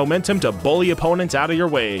use your momentum to bully opponents out of your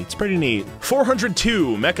way. It's pretty neat.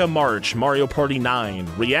 402, Mecha March, Mario Party 9.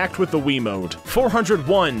 React with the Wiimote.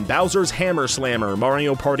 401, Bowser's Hammer Slammer,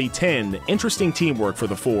 Mario Party 10. Interesting teamwork for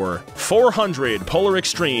the 4. 400, Polar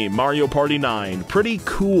Extreme, Mario Party 9. Pretty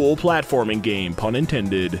cool platforming game, pun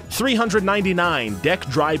intended. 399, Deck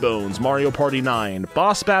Dry Bones, Mario Party 9.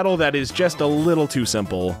 Boss battle that is just a little too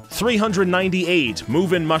simple. 398,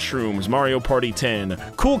 Movin' Mushrooms, Mario Party 10.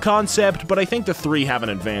 Cool concept, but I think the 3 have an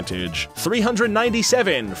advantage.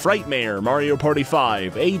 397, Frightmare, Mario Party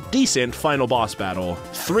 5. A decent final boss battle.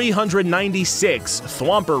 396,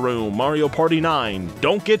 Thwomper Room, Mario Party 9.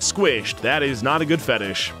 Don't get squished, that is not a good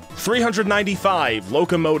fetish. 395,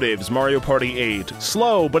 Locomotives, Mario Party 8.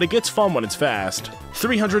 Slow, but it gets fun when it's fast.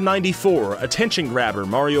 394, Attention Grabber,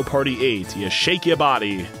 Mario Party 8. You shake your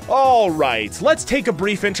body. Alright, let's take a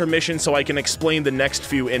brief intermission so I can explain the next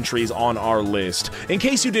few entries on our list. In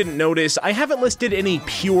case you didn't notice, I haven't listed any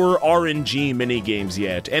pure RNG minigames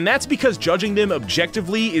yet, and that's because judging them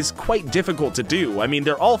objectively is quite difficult to do. I mean,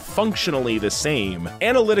 they're all functionally the same.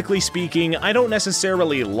 Analytically speaking, I don't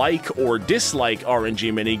necessarily like or dislike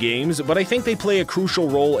RNG minigames, but I think they play a crucial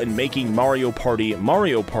role in making Mario Party,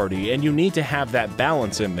 and you need to have that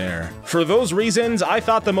balance in there. For those reasons, I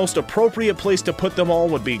thought the most appropriate place to put them all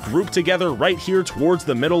would be grouped together right here towards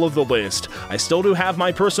the middle of the list. I still do have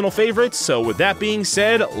my personal favorites, so with that being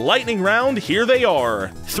said, lightning round, here they are.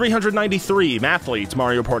 393, Mathletes,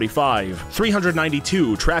 Mario Party 5.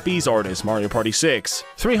 392, Trapeze Artist, Mario Party 6.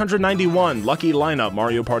 391, Lucky Lineup,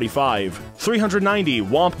 Mario Party 5. 390,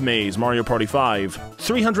 Womp Maze, Mario Party 5.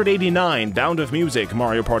 389, Bound of Music,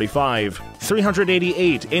 Mario Party 5.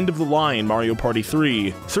 388, End of the Line, Mario Party 3.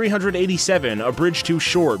 387, A Bridge Too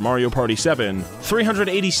Short, Mario Party 7.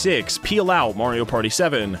 386, Peel Out, Mario Party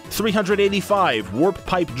 7. 385, Warp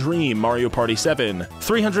Pipe Dream, Mario Party 7.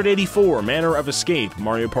 384, Manner of Escape,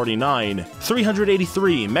 Mario Party 9.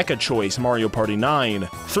 383, Mecha Choice, Mario Party 9.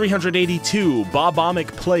 382, Bob-omic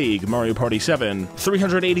Plague, Mario Party 7.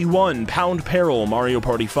 381, Pound Peril, Mario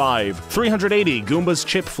Party 5. 380, Goomba's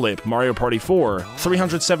Chip Flip, Mario Party 4.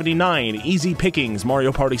 379, Easy Pickings,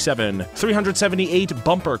 Mario Party 7. 378,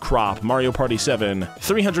 Bumper Crop, Mario Party 7.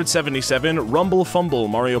 377, Rumble Fumble,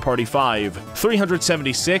 Mario Party 5.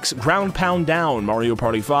 376, Ground Pound Down, Mario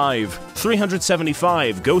Party 5.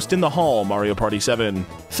 375, Ghost in the Hall, Mario Party 7.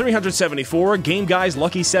 374, Game Guy's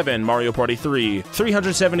Lucky 7, Mario Party 3.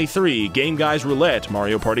 373, Game Guy's Roulette,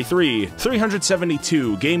 Mario Party 3.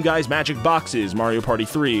 372, Game Guy's Magic Boxes, Mario Party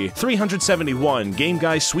 3. 371, Game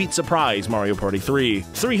Guy's Sweet Surprise, Mario Party 3.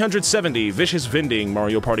 370, Vicious Vending,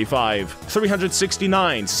 Mario Party 5.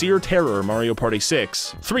 369, Seer Terror, Mario Party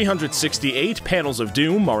 6. 368, Panels of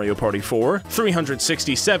Doom, Mario Party 4.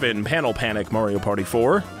 367, Panel Panic, Mario Party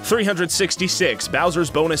 4. 368, 366, Bowser's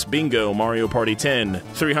Bonus Bingo, Mario Party 10.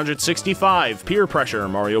 365, Peer Pressure,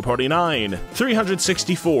 Mario Party 9.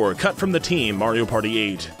 364, Cut from the Team, Mario Party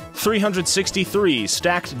 8. 363,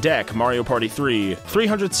 Stacked Deck, Mario Party 3.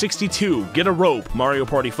 362, Get a Rope, Mario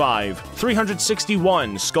Party 5.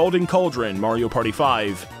 361, Scalding Cauldron, Mario Party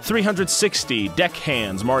 5. 360, Deck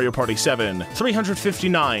Hands, Mario Party 7.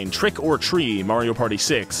 359, Trick or Tree, Mario Party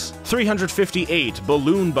 6. 358,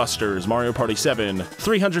 Balloon Busters, Mario Party 7.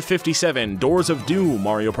 357, Doors of Doom,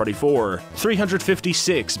 Mario Party 4.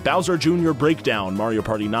 356, Bowser Jr. Breakdown, Mario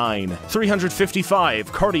Party 9.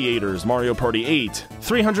 355, Cardiators, Mario Party 8.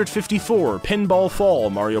 354, Pinball Fall,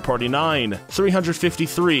 Mario Party 9.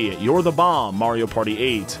 353, You're the Bomb, Mario Party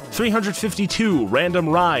 8. 352, Random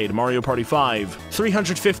Ride, Mario Party 5.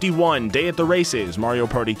 351, Day at the Races, Mario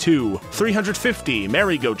Party 2. 350,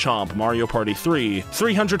 Merry-Go-Chomp, Mario Party 3.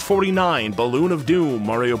 349, Balloon of Doom,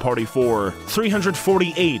 Mario Party 4.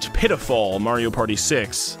 348, Pitfall, Mario Party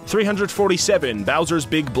 6. 347, Bowser's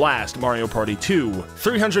Big Blast, Mario Party 2.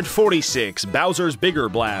 346, Bowser's Bigger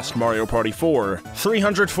Blast, Mario Party 4.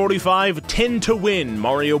 345, 10 to Win,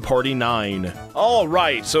 Mario Party 9.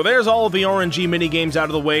 Alright, so there's all of the RNG minigames out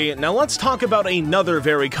of the way. Now let's talk about another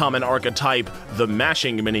very common archetype, the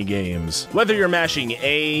mashing minigames. Whether you're mashing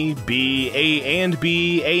A, B, A and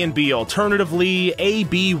B alternatively, A,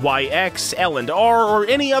 B, Y, X, L and R, or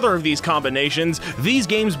any other of these combinations, these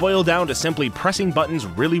games boil down to simply pressing buttons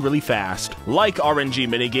really fast. Like RNG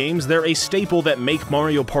minigames, they're a staple that make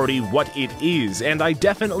Mario Party what it is, and I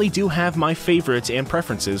definitely do have my favorites and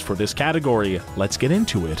preferences for this category. Let's get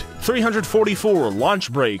into it. 344,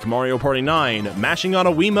 Launch Break, Mario Party 9. Mashing on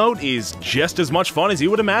a Wiimote is just as much fun as you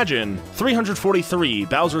would imagine. 343,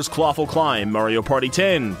 Bowser's Clawful Climb, Mario Party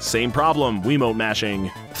 10. Same problem, Wiimote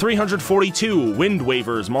mashing. 342, Wind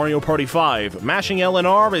Wavers, Mario Party 5. Mashing L and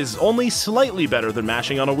R is only slightly better than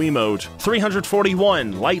mashing on a Wiimote.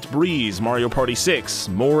 341, Light Breeze, Mario Party 6.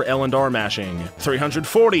 More L and R mashing.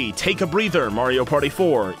 340, Take a Breather, Mario Party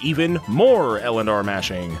 4. Even more L and R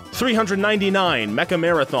mashing. 399, Mecha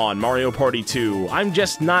Marathon, Mario Party 2. I'm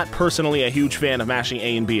just not personally a huge fan of mashing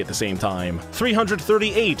A and B at the same time.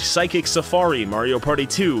 338, Psychic Safari, Mario Party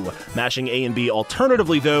 2. Mashing A and B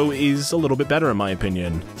alternatively, though, is a little bit better in my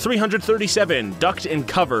opinion. 337, Ducked and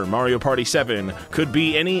Cover, Mario Party 7. Could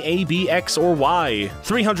be any A, B, X, or Y.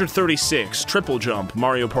 336, Triple Jump,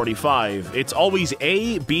 Mario Party 5. It's always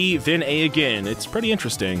A, B, then A again. It's pretty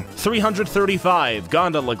interesting. 335,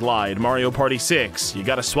 Gondola Glide, Mario Party 6. You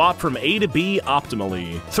gotta swap from A to B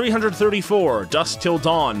optimally. 334, Dusk Till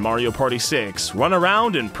Dawn, Mario Party 6. Run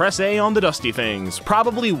around and press A on the dusty things.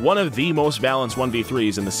 Probably one of the most balanced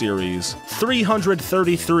 1v3s in the series.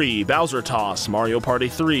 333, Bowser Toss, Mario Party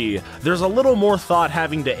 3. There's a little more thought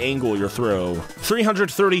having to angle your throw.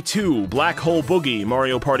 332, Black Hole Boogie,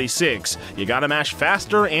 Mario Party 6. You gotta mash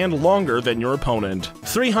faster and longer than your opponent.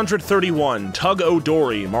 331, Tug O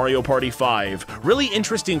Dory, Mario Party 5. Really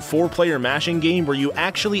interesting 4-player mashing game where you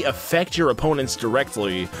actually affect your opponents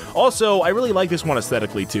directly. Also, I really like this one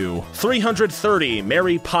aesthetically too. 330,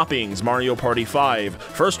 Mary Poppins, Mario Party 5.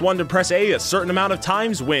 First one to press A a certain amount of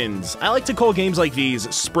times wins. I like to call games like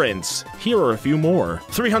these sprints. Here are a few more.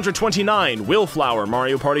 329, Willflower,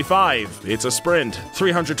 Mario Party 5. It's a sprint.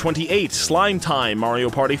 328, Slime Time, Mario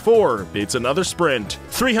Party 4. It's another sprint.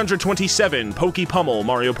 327, Pokey Pummel,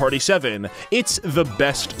 Mario Party 7. It's the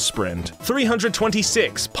best sprint.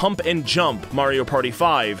 326, Pump and Jump, Mario Party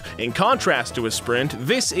 5. In contrast to a sprint,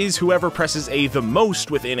 this is whoever presses A the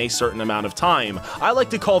most within a certain amount of time. I like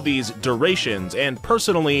to call these durations, and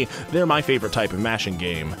personally, they're my favorite type of mashing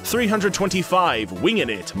game. 325, Wingin'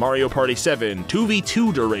 It, Mario Party 7.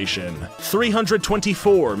 2v2 duration.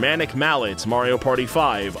 324, Manic Mallets, Mario Party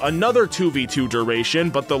 5. Another 2v2 duration,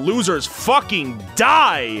 but the losers fucking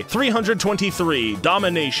die! 323,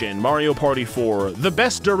 Domination, Mario Party 4. The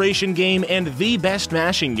best duration game and the best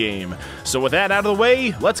mashing game. So with that out of the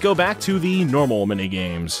way, let's go back to the normal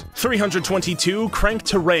minigames. 322, Crank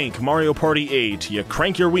to Rank, Mario Party 8. You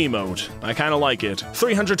crank your Wiimote. I kinda like it.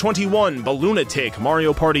 321, Balloonatic,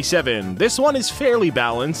 Mario Party 7. This one is fairly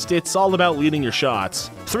balanced. It's all about leading your shots.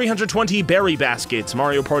 320, Berry Baskets,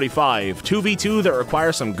 Mario Party 5. 2v2 that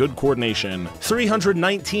require some good coordination.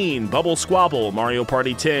 319, Bubble Squabble, Mario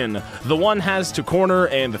Party 10. The one has to corner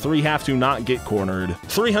and the 3 have to not get cornered.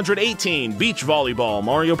 318, Beach Volleyball,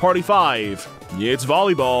 Mario Party 5. It's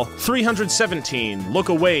volleyball. 317, Look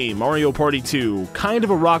Away, Mario Party 2. Kind of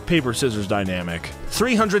a rock, paper, scissors dynamic.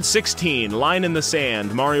 316, Line in the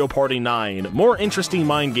Sand, Mario Party 9. More interesting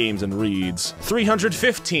mind games and reads.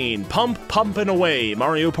 315, Pump, Pumpin' Away,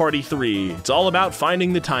 Mario Party 3. It's all about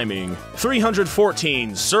finding the timing.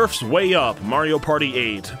 314, Surf's Way Up, Mario Party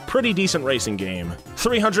 8. Pretty decent racing game.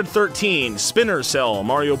 313, Spinner Cell,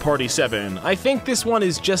 Mario Party 7. I think this one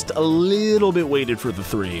is just a little bit weighted for the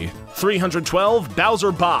 3. 312,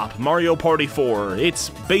 Bowser Bop, Mario Party 4. It's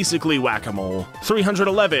basically whack-a-mole.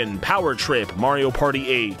 311, Power Trip, Mario Party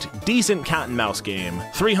 8. Decent cat and mouse game.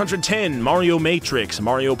 310, Mario Matrix,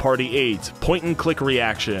 Mario Party 8. Point and click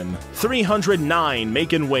reaction. 309,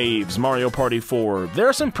 Makin' Waves, Mario Party 4. There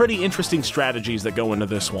are some pretty interesting strategies that go into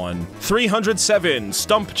this one. 307,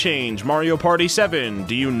 Stump Change, Mario Party 7.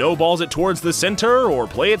 Do you no-balls it towards the center or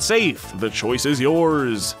play it safe? The choice is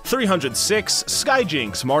yours. 306,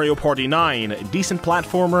 Skyjinx, Mario Party 9. Decent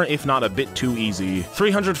platformer, if not a bit too easy.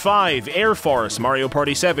 305, Air Farce, Mario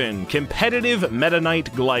Party 7. Competitive Meta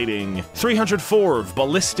Knight gliding. 304,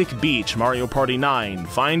 Ballistic Beach, Mario Party 9.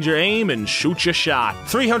 Find your aim and shoot your shot.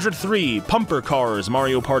 303, Pumper Cars,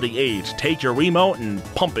 Mario Party 8. Take your Wiimote and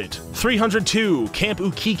pump it. 302, Camp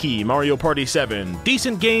Ukiki, Mario Party 7.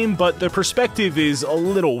 Decent game, but the perspective is a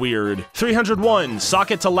little weird. 301,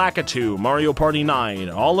 Socket to Lakitu, Mario Party 9.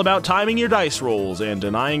 All about timing your dice rolls and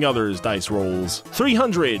denying others dice rolls.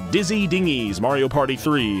 300, Dizzy Dinghies, Mario Party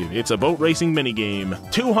 3. It's a boat racing minigame.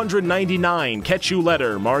 299, Catch You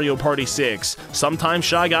Letter, Mario Party 6. Sometimes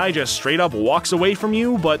Shy Guy just straight up walks away from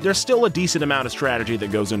you, but there's still a decent amount of strategy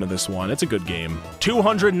that goes into this one. It's a good game.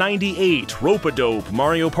 298, Rope-a-Dope,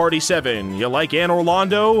 Mario Party 7. You like Anne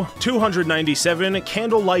Orlando? 297,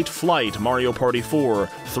 Candlelight Flight, Mario Party 4.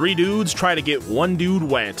 3 dudes try to get 1 dude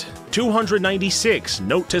wet. 296,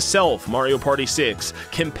 Note to Self, Mario Party 6.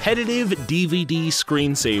 Competitive DVD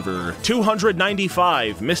screensaver.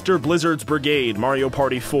 295, Mr. Blizzard's Brigade, Mario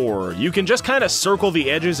Party 4. You can just kind of circle the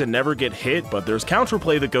edges and never get hit, but there's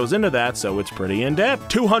counterplay that goes into that, so it's pretty in-depth.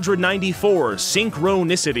 294,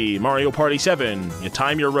 Synchronicity, Mario Party 7. You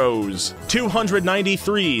time your rows.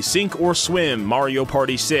 293, Sink or Swim, Mario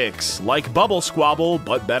Party 6. Like Bubble Squabble,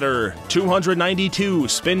 but better. 292,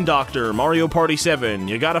 Spin Doctor, Mario Party 7.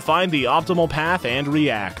 You gotta find the optimal path and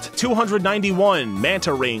react. 291,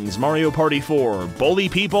 Manta Rings, Mario Party 4. Bully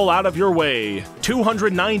people out of your way.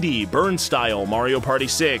 290, Burn Style, Mario Party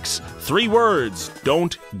 6. 3 words,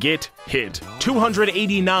 don't get hit.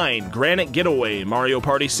 289, Granite Getaway, Mario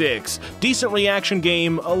Party 6. Decent reaction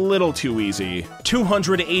game, a little too easy.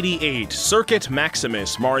 288, Circuit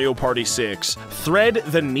Maximus, Mario Party 6. Thread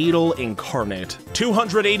the Needle Incarnate.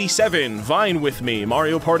 287, Vine With Me,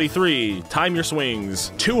 Mario Party 3. Time your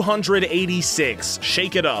swings. 286,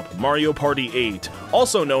 Shake It Up, Mario Party 8.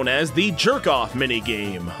 Also known as the Jerk-Off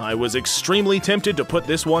minigame. I was extremely tempted to put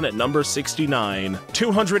this one at number 69.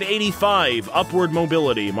 285, Upward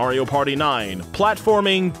Mobility, Mario Party 9.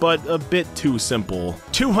 Platforming, but a bit too simple.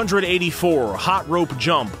 284, Hot Rope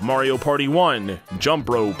Jump, Mario Party 1. Jump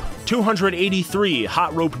Rope. 283,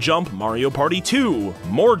 Hot Rope Jump, Mario Party 2.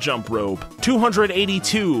 More Jump Rope.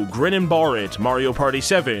 282, Grin and Bar It, Mario Party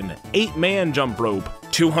 7. 8-man Jump Rope.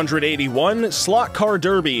 281, Slot Car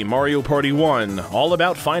Derby, Mario Party 1. All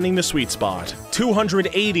about finding the sweet spot.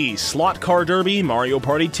 280, Slot Car Derby, Mario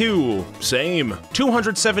Party 2. Same.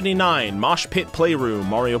 279, Mosh Pit Playroom,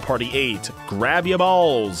 Mario Party 8. Grab ya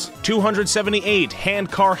balls. 278,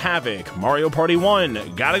 Hand Car Havoc, Mario Party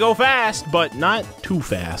 1. Gotta go fast, but not too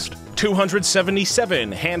fast.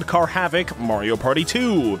 277, Hand Car Havoc, Mario Party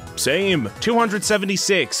 2. Same.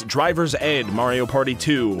 276, Driver's Ed, Mario Party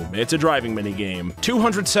 2. It's a driving minigame.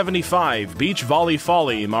 275, Beach Volley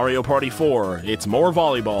Folly, Mario Party 4. It's more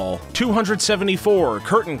volleyball. 274,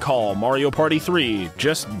 Curtain Call, Mario Party 3.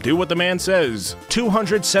 Just do what the man says.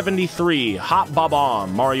 273, Hot Bob-omb,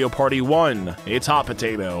 Mario Party 1. It's hot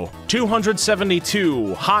potato.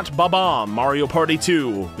 272, Hot Bob-omb, Mario Party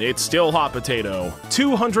 2. It's still hot potato.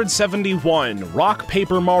 271, Rock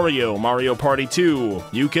Paper Mario, Mario Party 2.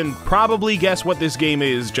 You can probably guess what this game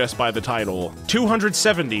is just by the title.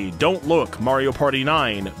 270, Don't Look, Mario Party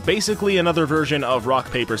 9. Basically another version of Rock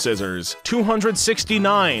Paper Scissors.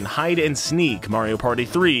 269, Hide and Sneak, Mario Party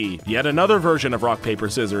 3. Yet another version of Rock Paper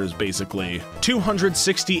Scissors, basically.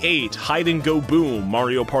 268, Hide and Go Boom,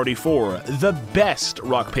 Mario Party 4. The best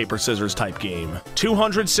Rock Paper Scissors type game.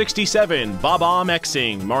 267, Bob-omb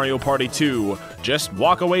Xing, Mario Party 2. just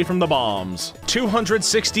walk away from the bombs.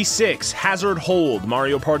 266, Hazard Hold,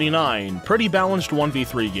 Mario Party 9, pretty balanced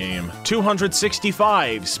 1v3 game.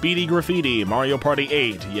 265, Speedy Graffiti, Mario Party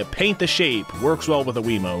 8, you paint the shape, works well with a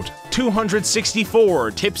Wiimote.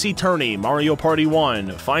 264, Tipsy Tourney, Mario Party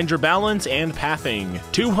 1, find your balance and pathing.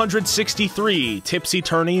 263, Tipsy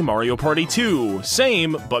Tourney, Mario Party 2,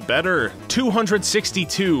 same, but better.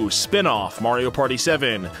 262, Spin-Off, Mario Party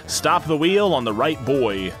 7, stop the wheel on the right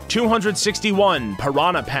boy. 261,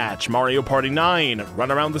 Piranha Patch, Mario Party 9,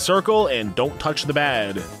 run around the circle and don't touch the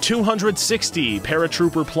bad. 260,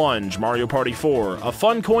 Paratrooper Plunge, Mario Party 4, a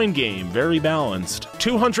fun coin game, very balanced.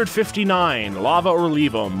 259, Lava or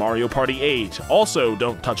Leave 'em, Mario Party 8, also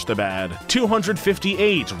don't touch the bad.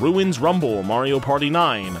 258, Ruins Rumble, Mario Party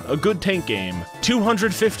 9, a good tank game.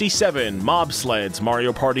 257, Mob Sleds,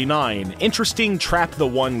 Mario Party 9, interesting Trap the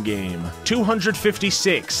One game.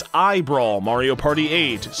 256, Eye Brawl, Mario Party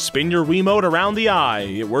 8, spin your Wiimote around the eye,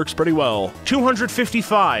 it works pretty well.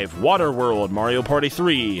 255, Waterworld, Mario Party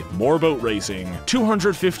 3, more boat racing.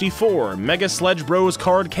 254, Mega Sledge Bros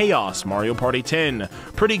Card Chaos, Mario Party 10,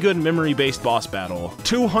 pretty good memory-based boss battle.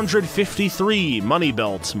 253, Money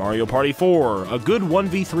Belts, Mario Party 4, a good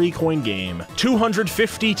 1v3 coin game.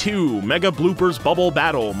 252, Mega Bloopers Bubble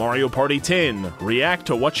Battle, Mario Party 10, react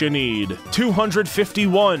to what you need.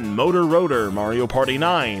 251, Motor Rotor, Mario Party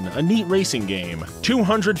 9, a neat racing game.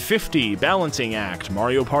 250, Balancing Act,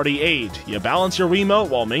 Mario Party 8, you balance your Wiimote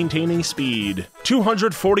while maintaining speed.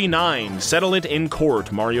 249, Settle It in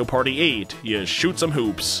Court, Mario Party 8, you shoot some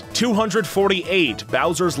hoops. 248,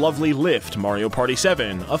 Bowser's Lovely Lift, Mario Party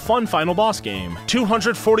 7, a fun final boss game.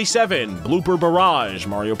 247, Blooper Barrage,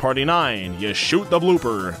 Mario Party 9, you shoot the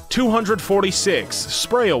blooper. 246,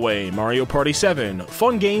 Spray Away, Mario Party 7,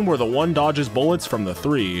 fun game where the one dodges bullets from the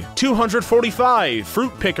 3. 245,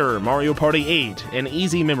 Fruit Picker, Mario Party 8, an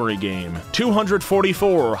easy memory game.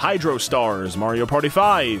 244, Hydro Stars, Mario Party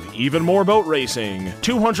 5, even more boat racing.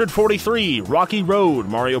 243, Rocky Road,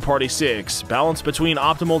 Mario Party 6, balance between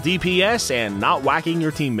optimal DPS and not whacking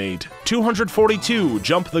your teammate. 242,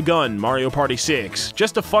 Jump the Gun, Mario Party 6,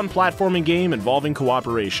 just a fun platforming game involving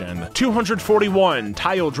cooperation. 241,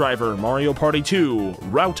 Tile Driver, Mario Party 2,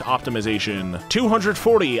 route optimization.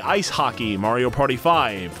 240, Ice Hockey, Mario Party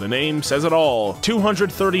 5, the name says it all.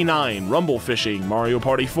 239, Rumble Fishing, Mario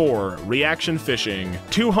Party 4, reaction fishing.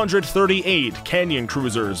 238, Canyon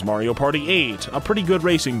Cruisers, Mario Party 8, a pretty good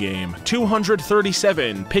racing game.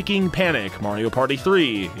 237, Picking Panic, Mario Party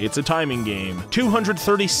 3, it's a timing game.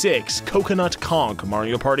 236, Coconut Conk,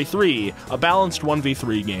 Mario Party 3, a balanced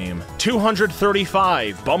 1v3 game.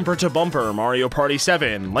 235, Bumper to Bumper, Mario Party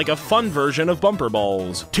 7, like a fun version of Bumper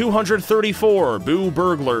Balls. 234, Boo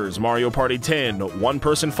Burglars, Mario Party 10, one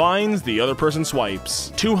person finds, the other person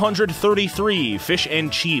swipes. 233, Fish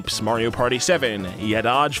and Cheeps, Mario Party 7, ya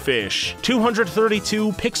dodge fish.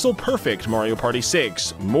 232, Pixel Perfect, Mario Party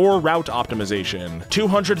 6, more route optimization.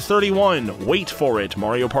 231, Wait for It,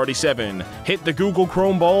 Mario Party 7, hit the Google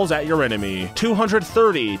Chrome balls at your enemy.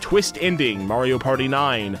 230, Twist Ending, Mario Party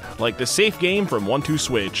 9, like the safe game from 1-2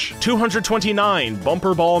 Switch. 229,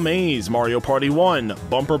 Bumper Ball Maze, Mario Party 1,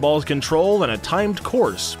 bumper balls control and a timed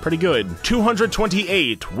course, pretty good.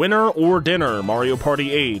 228, Winner or Dinner, Mario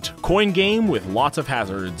Party 8, coin game with lots of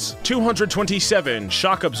hazards. 227,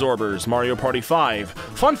 Shock Absorbers, Mario Party 5.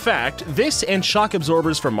 Fun fact, this and Shock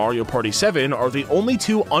Absorbers from Mario Party 7 are the only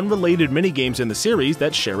two unrelated minigames in the series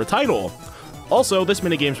that share a title. Also, this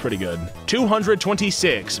minigame's pretty good.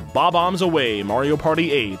 226, Bob-Ombs Away, Mario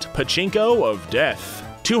Party 8, Pachinko of Death.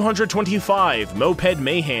 225, Moped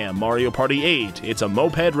Mayhem, Mario Party 8, it's a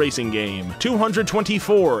moped racing game.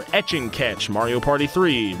 224, Etch and Catch, Mario Party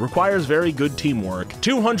 3, requires very good teamwork.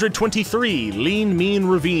 223, Lean Mean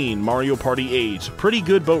Ravine, Mario Party 8, pretty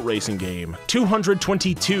good boat racing game.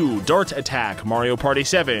 222, Dart Attack, Mario Party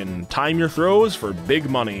 7, time your throws for big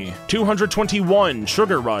money. 221,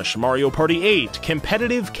 Sugar Rush, Mario Party 8,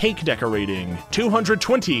 competitive cake decorating.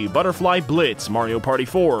 220, Butterfly Blitz, Mario Party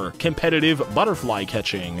 4, competitive butterfly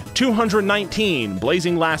catching. 219,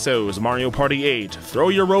 Blazing Lassos, Mario Party 8, throw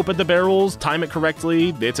your rope at the barrels, time it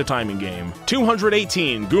correctly, it's a timing game.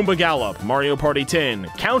 218, Goomba Gallop, Mario Party 10,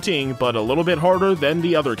 counting, but a little bit harder than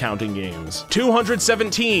the other counting games.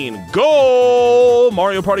 217, Goal,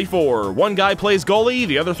 Mario Party 4, one guy plays goalie,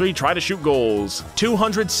 the other three try to shoot goals.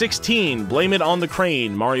 216, Blame It on the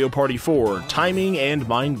Crane, Mario Party 4, timing and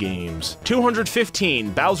mind games.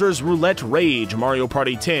 215, Bowser's Roulette Rage, Mario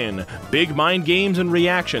Party 10, big mind games and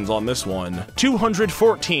reactions on this one.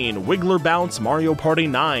 214, Wiggler Bounce Mario Party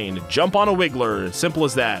 9. Jump on a Wiggler, simple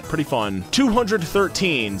as that, pretty fun.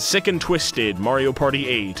 213, Sick and Twisted Mario Party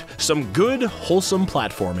 8. Some good, wholesome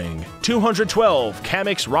platforming. 212,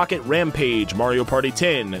 Kamek's Rocket Rampage Mario Party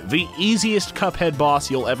 10. The easiest Cuphead boss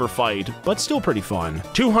you'll ever fight, but still pretty fun.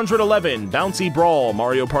 211, Bouncy Brawl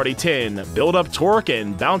Mario Party 10. Build up torque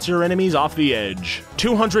and bounce your enemies off the edge.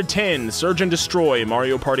 210, Surge and Destroy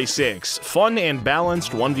Mario Party 6. Fun and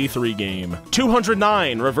balanced 1v3 game.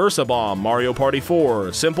 209, Reverse-A-Bomb Mario Party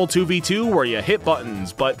 4. Simple 2v2 where you hit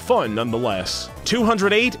buttons, but fun nonetheless.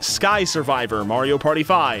 208, Sky Survivor Mario Party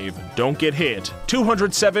 5. Don't get hit.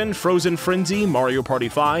 207, Frozen Frenzy Mario Party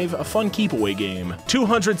 5. A fun keep-away game.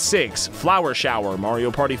 206, Flower Shower Mario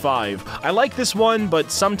Party 5. I like this one, but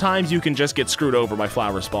sometimes you can just get screwed over by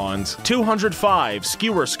flower spawns. 205,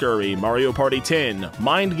 Skewer Scurry Mario Party 10.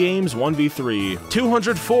 Mind Games 1v3.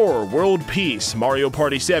 204, World Peace Mario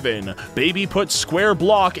Party 7. Baby puts square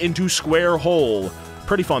block into square hole.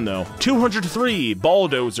 Pretty fun though. 203,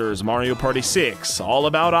 Balldozers Mario Party 6, all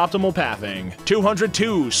about optimal pathing.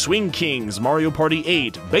 202, Swing Kings Mario Party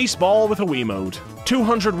 8, baseball with a Wiimote.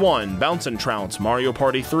 201, Bounce and Trounce Mario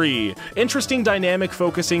Party 3, interesting dynamic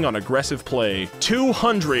focusing on aggressive play.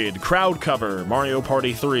 200, Crowd Cover Mario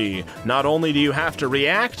Party 3, not only do you have to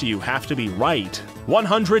react, you have to be right.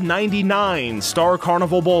 199, Star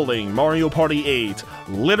Carnival Bowling Mario Party 8,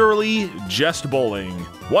 literally just bowling.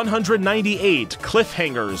 198,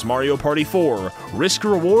 Cliffhangers Mario Party 4, risk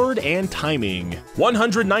reward and timing.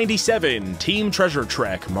 197, Team Treasure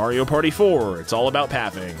Trek Mario Party 4, it's all about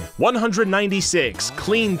pathing. 196,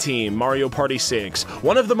 Clean Team Mario Party 6,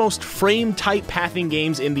 one of the most frame-tight pathing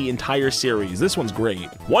games in the entire series. This one's great.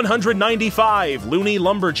 195, Looney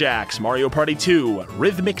Lumberjacks Mario Party 2,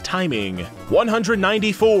 rhythmic timing.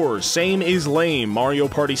 194, Same is Lame Mario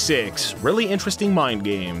Party 6, really interesting mind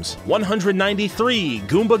games. 193,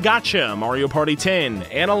 Goomba Gotcha Mario Party 10,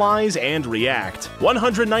 analyze and react.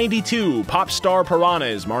 192, Pop Star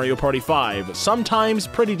Piranhas Mario Party 5, sometimes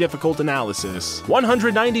pretty difficult analysis.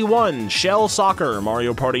 191, Shell Soccer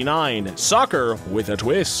Mario Party 9, soccer with a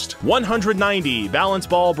twist. 190, Balance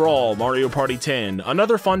Ball Brawl Mario Party 10,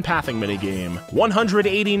 another fun pathing minigame.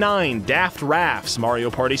 189, Daft Rafts Mario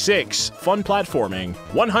Party 6, fun platforming.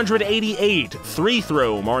 188, Three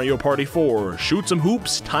Throw Mario Party 4, shoot some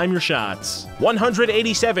hoops, time your shots.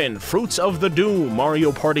 187, Fruits of the Doom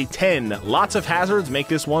Mario Party 10, lots of hazards make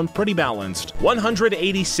this one pretty balanced.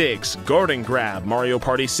 186, Garden Grab Mario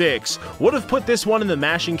Party 6, would have put this one in the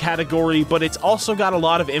mashing category, but it's also got a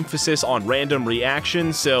lot of emphasis on random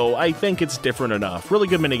reactions, so I think it's different enough. Really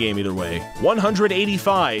good minigame either way.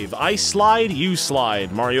 185, Ice Slide, You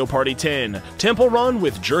Slide Mario Party 10, Temple Run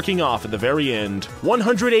with jerking off at the very end.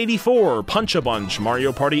 184, Punch-A-Bunch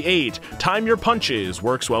Mario Party 8, time your punches,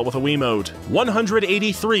 works well with a Wiimote.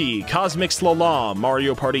 183, Cosmic Slalom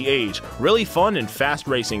Mario Party 8, really fun and fast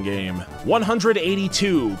racing game.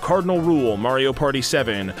 182, Cardinal Rule Mario Party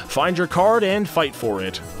 7, find your card and fight for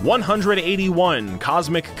it. 181,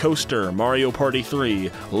 Cosmic Coaster Mario Party 3,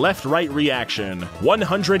 left-right reaction.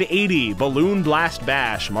 180, Balloon Blast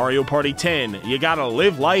Bash Mario Party 10, you gotta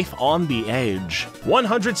live life on the edge.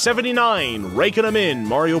 179, Raking 'em In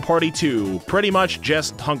Mario Party 2, pretty much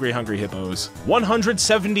just Hungry Hungry Hippos.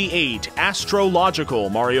 178, Astrological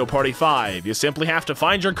Mario Party 5, you simply have to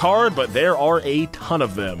find your card, but there are a ton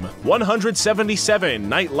of them. 177,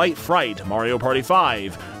 Night Light Fright Mario Party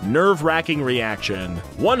 5, nerve-wracking reaction.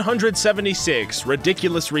 176,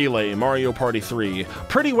 Ridiculous Relay Mario Party 3,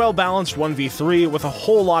 pretty well balanced 1v3 with a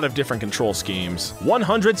whole lot of different control schemes.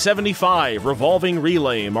 175, Revolving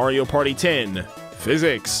Relay Mario Party 10,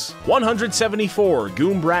 physics. 174,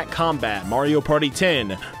 Goombrat Combat Mario Party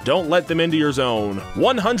 10, don't let them into your zone.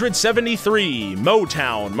 173,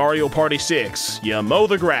 Motown Mario Party 6, you mow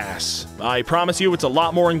the grass. I promise you it's a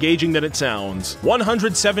lot more engaging than it sounds.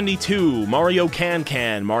 172, Mario Can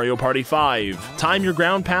Mario Party 5, time your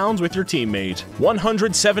ground pounds with your teammate.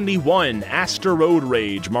 171, Aster Road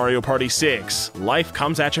Rage Mario Party 6, life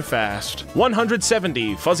comes at you fast.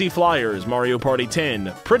 170, Fuzzy Flyers Mario Party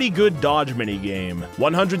 10, pretty good dodge minigame.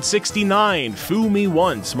 169, Foo Me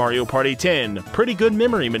Once Mario Party 10, pretty good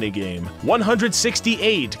memory minigame.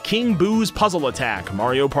 168, King Boo's Puzzle Attack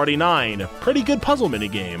Mario Party 9, pretty good puzzle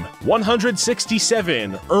minigame.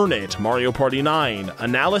 167, Earn It Mario Party 9,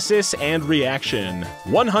 analysis and reaction.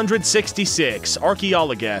 166,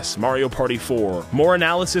 Archaeologus Mario Party 4, more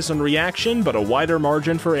analysis and reaction, but a wider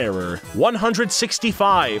margin for error.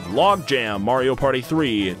 165, Logjam Mario Party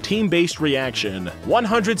 3, team-based reaction.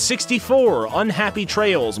 164, Unhappy Happy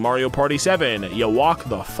Trails, Mario Party 7, you walk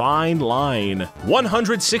the fine line.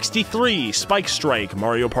 163, Spike Strike,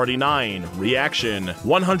 Mario Party 9, reaction.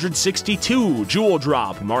 162, Jewel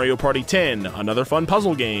Drop, Mario Party 10, another fun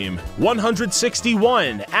puzzle game.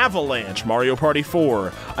 161, Avalanche, Mario Party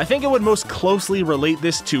 4. I think it would most closely relate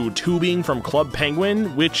this to tubing from Club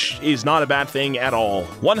Penguin, which is not a bad thing at all.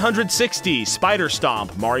 160, Spider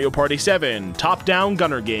Stomp, Mario Party 7, top-down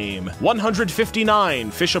gunner game. 159,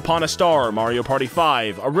 Fish Upon a Star, Mario Party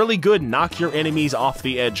 5, a really good knock your enemies off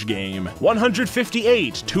the edge game.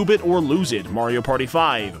 158, Tube It or Lose It, Mario Party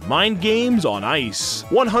 5, mind games on ice.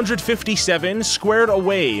 157, Squared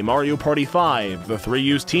Away, Mario Party 5, the three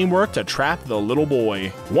use teamwork to trap the little boy.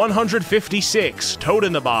 156, Toad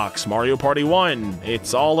in the Box, Mario Party 1,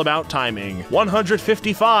 it's all about timing.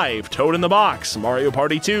 155, Toad in the Box, Mario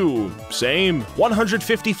Party 2, same.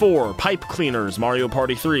 154, Pipe Cleaners, Mario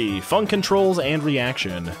Party 3, fun controls and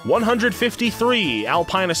reaction. 153,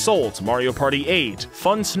 Alpine Assault, Mario Party 8,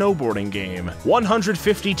 fun snowboarding game.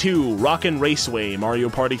 152, Rockin' Raceway, Mario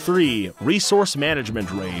Party 3, resource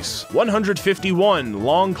management race. 151,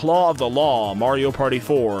 Long Claw of the Law, Mario Party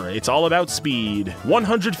 4, it's all about speed.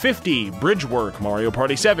 150, Bridge Work, Mario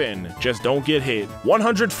Party 7, just don't get hit.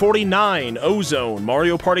 149, Ozone,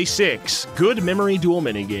 Mario Party 6, good memory duel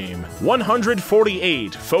minigame.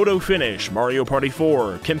 148, Photo Finish, Mario Party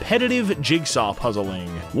 4, competitive jigsaw puzzling.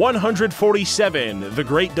 147, The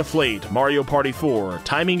Great Deflate, Mario Party 4,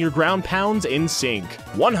 timing your ground pounds in sync.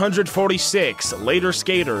 146, Later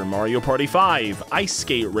Skater, Mario Party 5, ice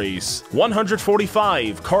skate race.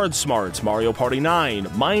 145, Card Smarts, Mario Party 9,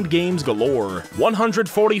 mind games galore.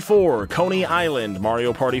 144, Coney Island,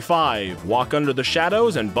 Mario Party 5, walk under the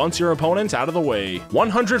shadows and bounce your opponents out of the way.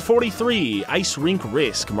 143, Ice Rink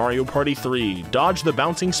Risk, Mario Party 3, dodge the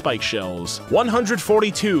bouncing spike shells.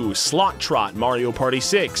 142, Slot Trot, Mario Party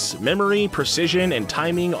 6, memory, precision, and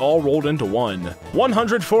timing all rolled into one.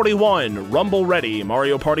 141, Rumble Ready,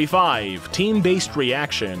 Mario Party 5, team-based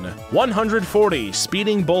reaction. 140,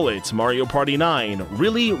 Speeding Bullets, Mario Party 9,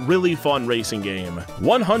 really fun racing game.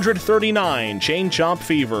 139, Chain Chomp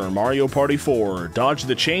Fever, Mario Party 4, dodge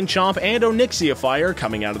the Chain Chomp and Onyxia fire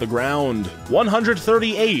coming out of the ground.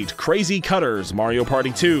 138, Crazy Cutters, Mario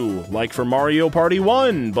Party 2, like for Mario Party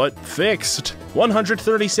 1, but fixed.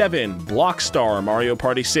 137, Block Star, Mario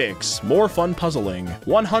Party 6, more fun puzzling.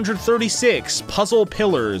 136, Puzzle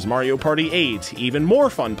Pillars, Mario Party 8, even more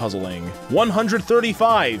fun puzzling.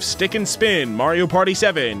 135, Stick and Spin, Mario Party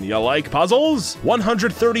 7, you like puzzles?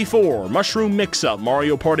 134, Mushroom Mix-Up,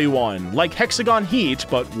 Mario Party 1, like Hexagon Heat,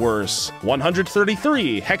 but worse.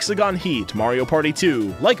 133, Hexagon Heat, Mario Party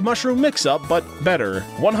 2, like Mushroom Mix-Up, but better.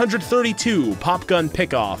 132, Pop Gun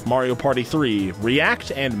Pickoff, Mario Party 3,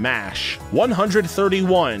 react and mash.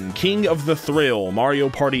 131, King of the Thrill, Mario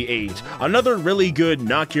Party 8, another really good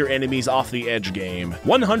knock your enemies off the edge game.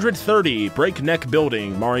 130, Breakneck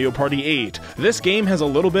Building, Mario Party 8, this game has a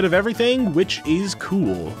little bit of everything, which is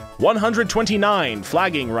cool. 129,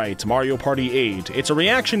 Flagging Right, Mario Party 8, it's a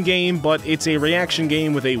reaction game, but it's a reaction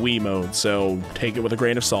game with a Wii mode, so take it with a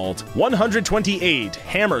grain of salt. 128,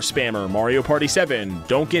 Hammer Spammer, Mario Party 7,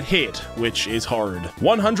 don't get hit, which is hard.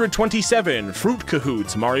 127, Fruit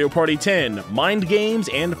Cahoots, Mario Party 10, mind games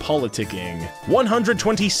and politicking.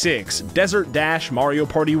 126, Desert Dash, Mario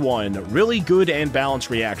Party 1, really good and balanced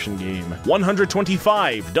reaction game.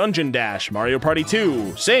 125, Dungeon Dash, Mario Party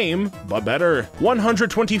 2, same, but better.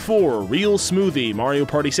 124, Real Smoothie, Mario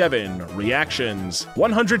Party 7, reactions.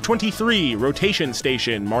 123, Rotation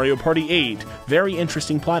Station, Mario Party 8, very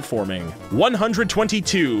interesting platforming.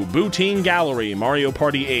 122, Booteen Gallery, Mario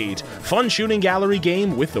Party 8, fun shooting gallery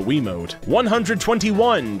game with the Wiimote.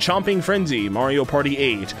 121, Chomping Frenzy, Mario Party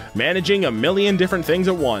 8, managing a million different things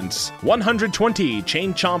at once. 120,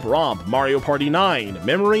 Chain Chomp Romp, Mario Party 9,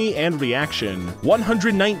 memory and reaction.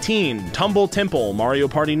 119, Tumble Temple, Mario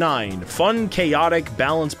Party 9, fun, chaotic,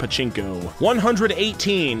 balanced pachinko.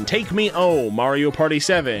 118, Take Me Oh, Mario Party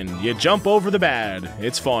 7, you jump over the bad,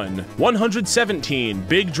 it's fun. 117,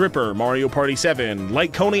 Big Dripper, Mario Party 7,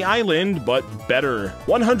 like Coney Island, but better.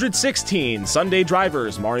 116, Sunday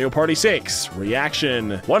Drivers, Mario Party 6,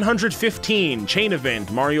 reaction. 115, Chain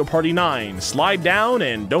Event, Mario Party 9, slide down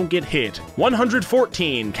and don't get hit.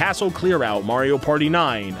 114, Castle Clear Out, Mario Party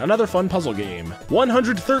 9, another fun puzzle game.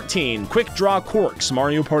 113, Quick Draw Corks,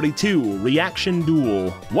 Mario Party 2, reaction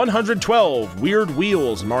duel. 112, Weird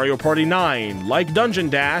Wheels, Mario Party 9, like Dungeon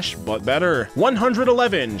Dash, but better.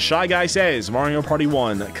 111, Shy Guy Says, Mario Party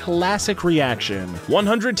 1, classic reaction.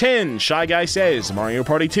 110, Shy Guy Says, Mario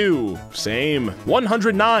Party 2, same.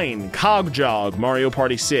 109, Cog Jog, Mario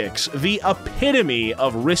Party 6, the epitome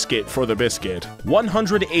of risk it for the biscuit.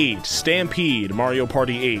 108, 98, Stampede, Mario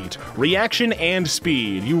Party 8. Reaction and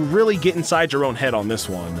speed, you really get inside your own head on this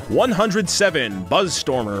one. 107,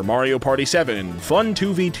 Buzzstormer, Mario Party 7. Fun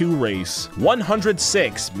 2v2 race.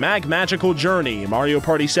 106, Magical Journey, Mario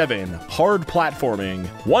Party 7. Hard platforming.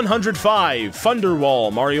 105,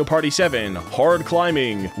 Thunderwall, Mario Party 7. Hard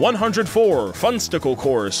climbing. 104, Funsticle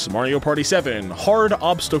Course, Mario Party 7. Hard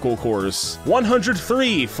obstacle course.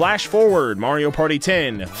 103, Flash Forward, Mario Party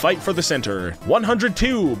 10. Fight for the center.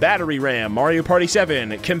 102, Battery Ram, Mario Party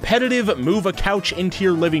 7. Competitive move a couch into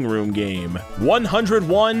your living room game.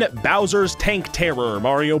 101, Bowser's Tank Terror,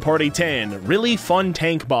 Mario Party 10. Really fun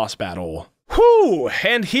tank boss battle. Whew,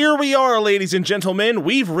 and here we are, ladies and gentlemen,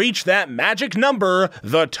 we've reached that magic number,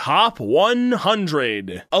 the top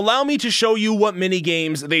 100. Allow me to show you what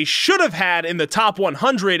minigames they should have had in the top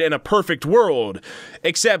 100 in a perfect world.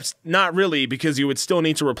 Except, not really, because you would still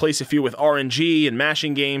need to replace a few with RNG and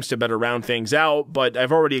mashing games to better round things out, but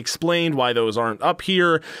I've already explained why those aren't up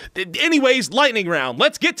here. Anyways, lightning round,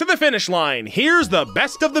 let's get to the finish line. Here's the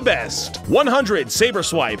best of the best. 100, Saber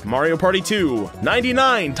Swipe, Mario Party 2.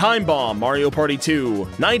 99, Time Bomb, Mario Party 2.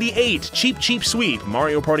 98, Cheap Sweep,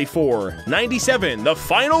 Mario Party 4. 97, The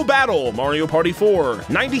Final Battle, Mario Party 4.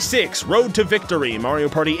 96, Road to Victory, Mario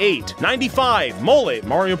Party 8. 95, Mullet,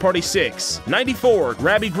 Mario Party 6. 94,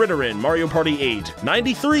 Grabby Gritterin, Mario Party 8.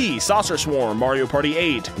 93, Saucer Swarm, Mario Party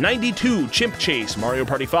 8. 92, Chimp Chase, Mario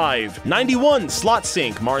Party 5. 91, Slot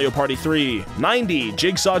Sync, Mario Party 3. 90,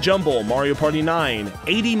 Jigsaw Jumble, Mario Party 9.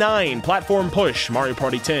 89, Platform Push, Mario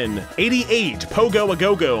Party 10. 88, Pogo A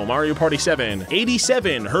Go-Go, Mario Party 7.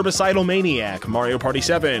 87, Herbicidal Maniac, Mario Party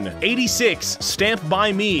 7. 86, Stamp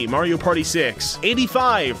by Me, Mario Party 6.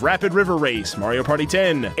 85, Rapid River Race, Mario Party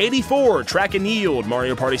 10. 84, Track and Yield,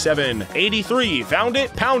 Mario Party 7. 83, Found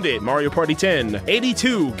It, Pound It, Mario Party 10.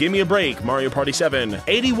 82, Gimme a Break, Mario Party 7.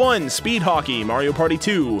 81, Speed Hockey, Mario Party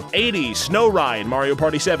 2. 80, Snow Ride, Mario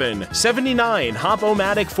Party 7. 79,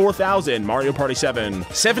 Hop-O-Matic 4000, Mario Party 7.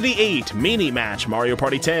 78, Mini Match, Mario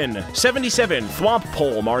Party 10. 77, Thwomp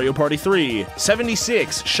Pole, Mario Party 3.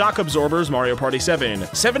 76, Shock Absorbers, Mario Party 7.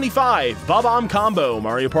 75, Bob-Omb Combo,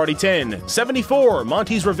 Mario Party 10. 74,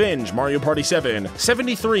 Monty's Revenge, Mario Party 7.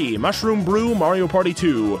 73, Mushroom Brew, Mario Party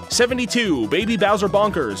 2. 72, Baby Bowser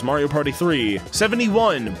Bonkers, Mario Party 3.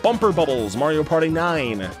 71, Bumper Bubbles, Mario Party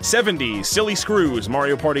 9. 70, Silly Screws,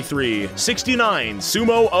 Mario Party 3. 69,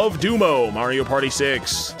 Sumo of Doomo, Mario Party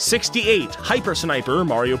 6. 68, Hyper Sniper,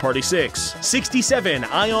 Mario Party 6. 67,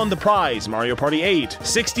 Eye on the Prize, Mario Party 8.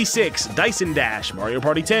 66, Dyson Dash, Mario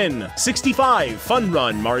Party 10. 65, Fun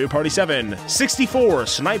Run, Mario Party 7. 64,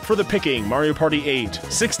 Snipe for the Picking, Mario Party 8.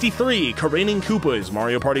 63, Careening Koopas,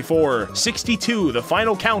 Mario Party 4. 62, The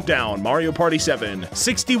Final Countdown, Mario Party 7.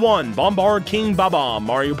 61, Bombard King Bob-Omb,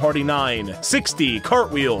 Mario Party 9. 60,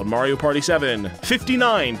 Cartwheel, Mario Party 7.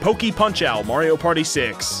 59, Pokey Punch-Out, Mario Party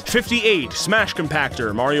 6. 58, Smash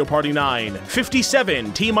Compactor, Mario Party 9.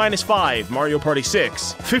 57, T-5, Mario Party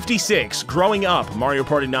 6. 56, Growing Up, Mario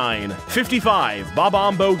Party 9. 55,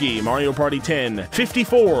 Bob-Omb Bogey, Mario Party 10.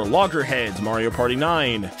 54, Loggerheads, Mario Party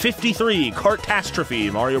 9. 53, Cartastrophe,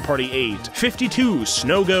 Mario Party 8. 52,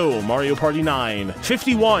 Snow Go, Mario Party 9.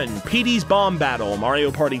 51, Petey's Bomb Battle,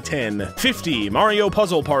 Mario Party 10. 50, Mario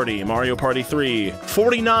Puzzle Party, Mario Party 3.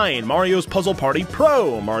 49, Mario's Puzzle Party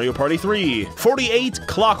Pro, Mario Party 3. 48,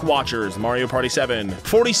 Clock Watchers, Mario Party 7.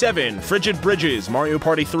 47, Frigid Bridges, Mario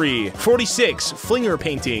Party 3. 46, Flinger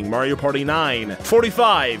Painting, Mario Party 9.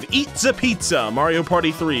 45, Eat the Pizza, Mario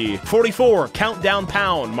Party 3. 44, Countdown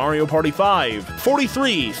Pound, Mario Party 5.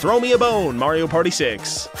 43, Throw Me a Bone, Mario Party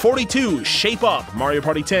 6. 42, Shape Up, Mario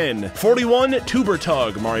Party 10. 41, Tuber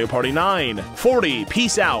Tug, Mario Party 9. 40,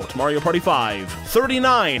 Peace Out, Mario Party 5.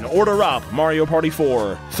 39, Order Up, Mario Party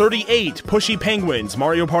 4. 38, Pushy Penguins,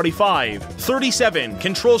 Mario Party 5. 37,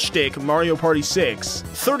 Control Stick, Mario Party 6.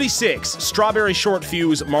 36, Strawberry Short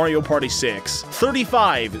Fuse, Mario Party 6.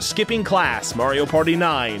 35, Skipping Class, Mario Party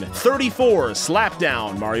 9. 34,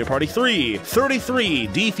 Slapdown, Mario Party 3. 33,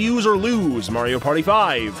 Defuse or Lose, Mario Party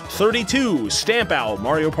 5. 32, Stamp Out,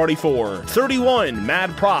 Mario Party 4. 31,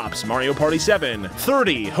 Mad Props, Mario Party 7.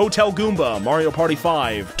 30, Hotel Goomba, Mario Party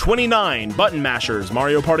 5. 29, Button Mashers,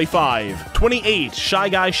 Mario Party 5. 28, Shy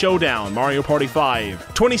Guy Showdown, Mario Party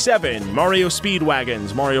 5. 27, Mario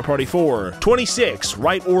Speedwagons, Mario Party 4. 26,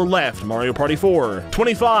 Right or Left, Mario Party 4.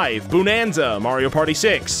 25, Bonanza, Mario Party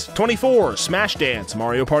 6. 24, Smash Dance,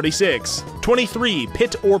 Mario Party Party 6. 23,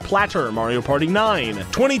 Pit or Platter, Mario Party 9.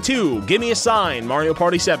 22, Gimme a Sign, Mario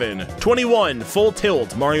Party 7. 21, Full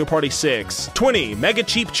Tilt, Mario Party 6. 20, Mega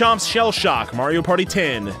Cheap Chomps Shell Shock, Mario Party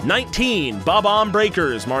 10. 19, Bob-omb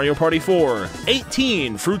Breakers, Mario Party 4.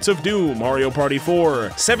 18, Fruits of Doom, Mario Party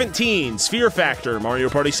 4. 17, Sphere Factor, Mario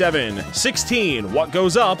Party 7. 16, What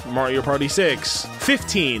Goes Up, Mario Party 6.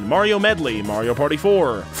 15, Mario Medley, Mario Party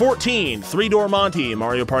 4. 14, Three Door Monty,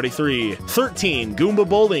 Mario Party 3. 13, Goomba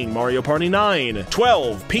Bowling, Mario Party 9.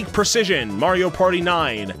 12, Peak Precision, Mario Party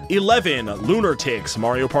 9. 11, Lunar Ticks,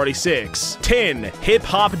 Mario Party 6. 10, Hip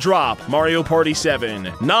Hop Drop, Mario Party 7.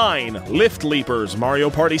 9, Lift Leapers, Mario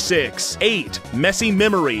Party 6. 8, Messy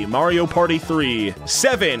Memory, Mario Party 3.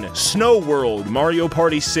 7, Snow World, Mario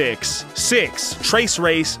Party 6. 6, Trace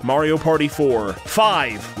Race, Mario Party 4.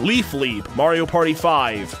 5, Leaf Leap, Mario Party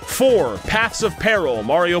 5. 4, Paths of Peril,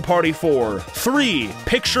 Mario Party 4. 3,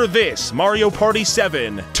 Picture This, Mario Party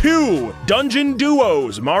 7. 2, Dungeon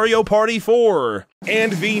Duos, Mario Party 4.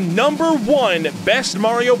 And the #1 best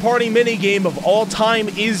Mario Party minigame of all time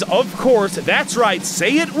is, of course, that's right,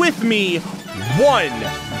 say it with me, 1,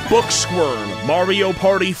 Book Squirm, Mario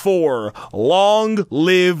Party 4. Long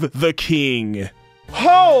live the king.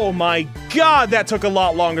 Oh my god, that took a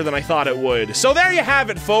lot longer than I thought it would. So there you have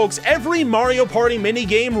it, folks. Every Mario Party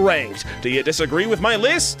minigame ranked. Do you disagree with my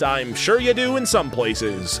list? I'm sure you do in some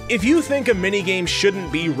places. If you think a minigame shouldn't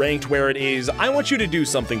be ranked where it is, I want you to do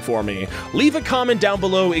something for me. Leave a comment down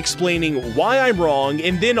below explaining why I'm wrong,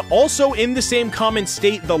 and then also in the same comment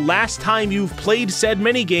state the last time you've played said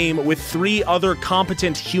minigame with 3 other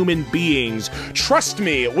competent human beings. Trust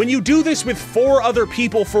me, when you do this with 4 other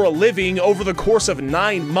people for a living over the course of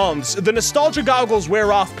 9 months, the nostalgia goggles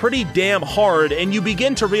wear off pretty damn hard, and you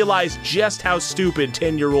begin to realize just how stupid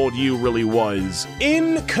 10-year-old you really was.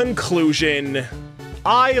 In conclusion,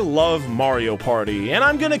 I love Mario Party, and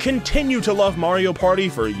I'm gonna continue to love Mario Party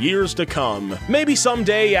for years to come. Maybe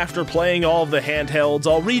someday, after playing all of the handhelds,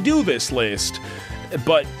 I'll redo this list.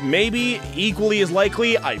 But maybe, equally as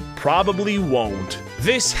likely, I probably won't.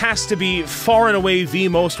 This has to be far and away the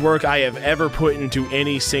most work I have ever put into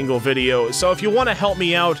any single video, so if you want to help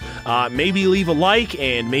me out, maybe leave a like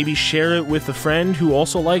and maybe share it with a friend who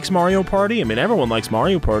also likes Mario Party. I mean, everyone likes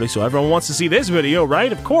Mario Party, so everyone wants to see this video,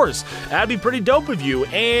 right? Of course. That'd be pretty dope of you.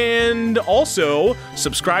 And also,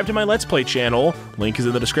 subscribe to my Let's Play channel. Link is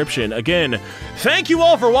in the description. Again, thank you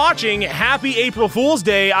all for watching. Happy April Fool's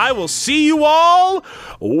Day. I will see you all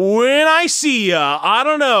when I see ya. I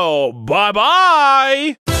don't know. Bye-bye.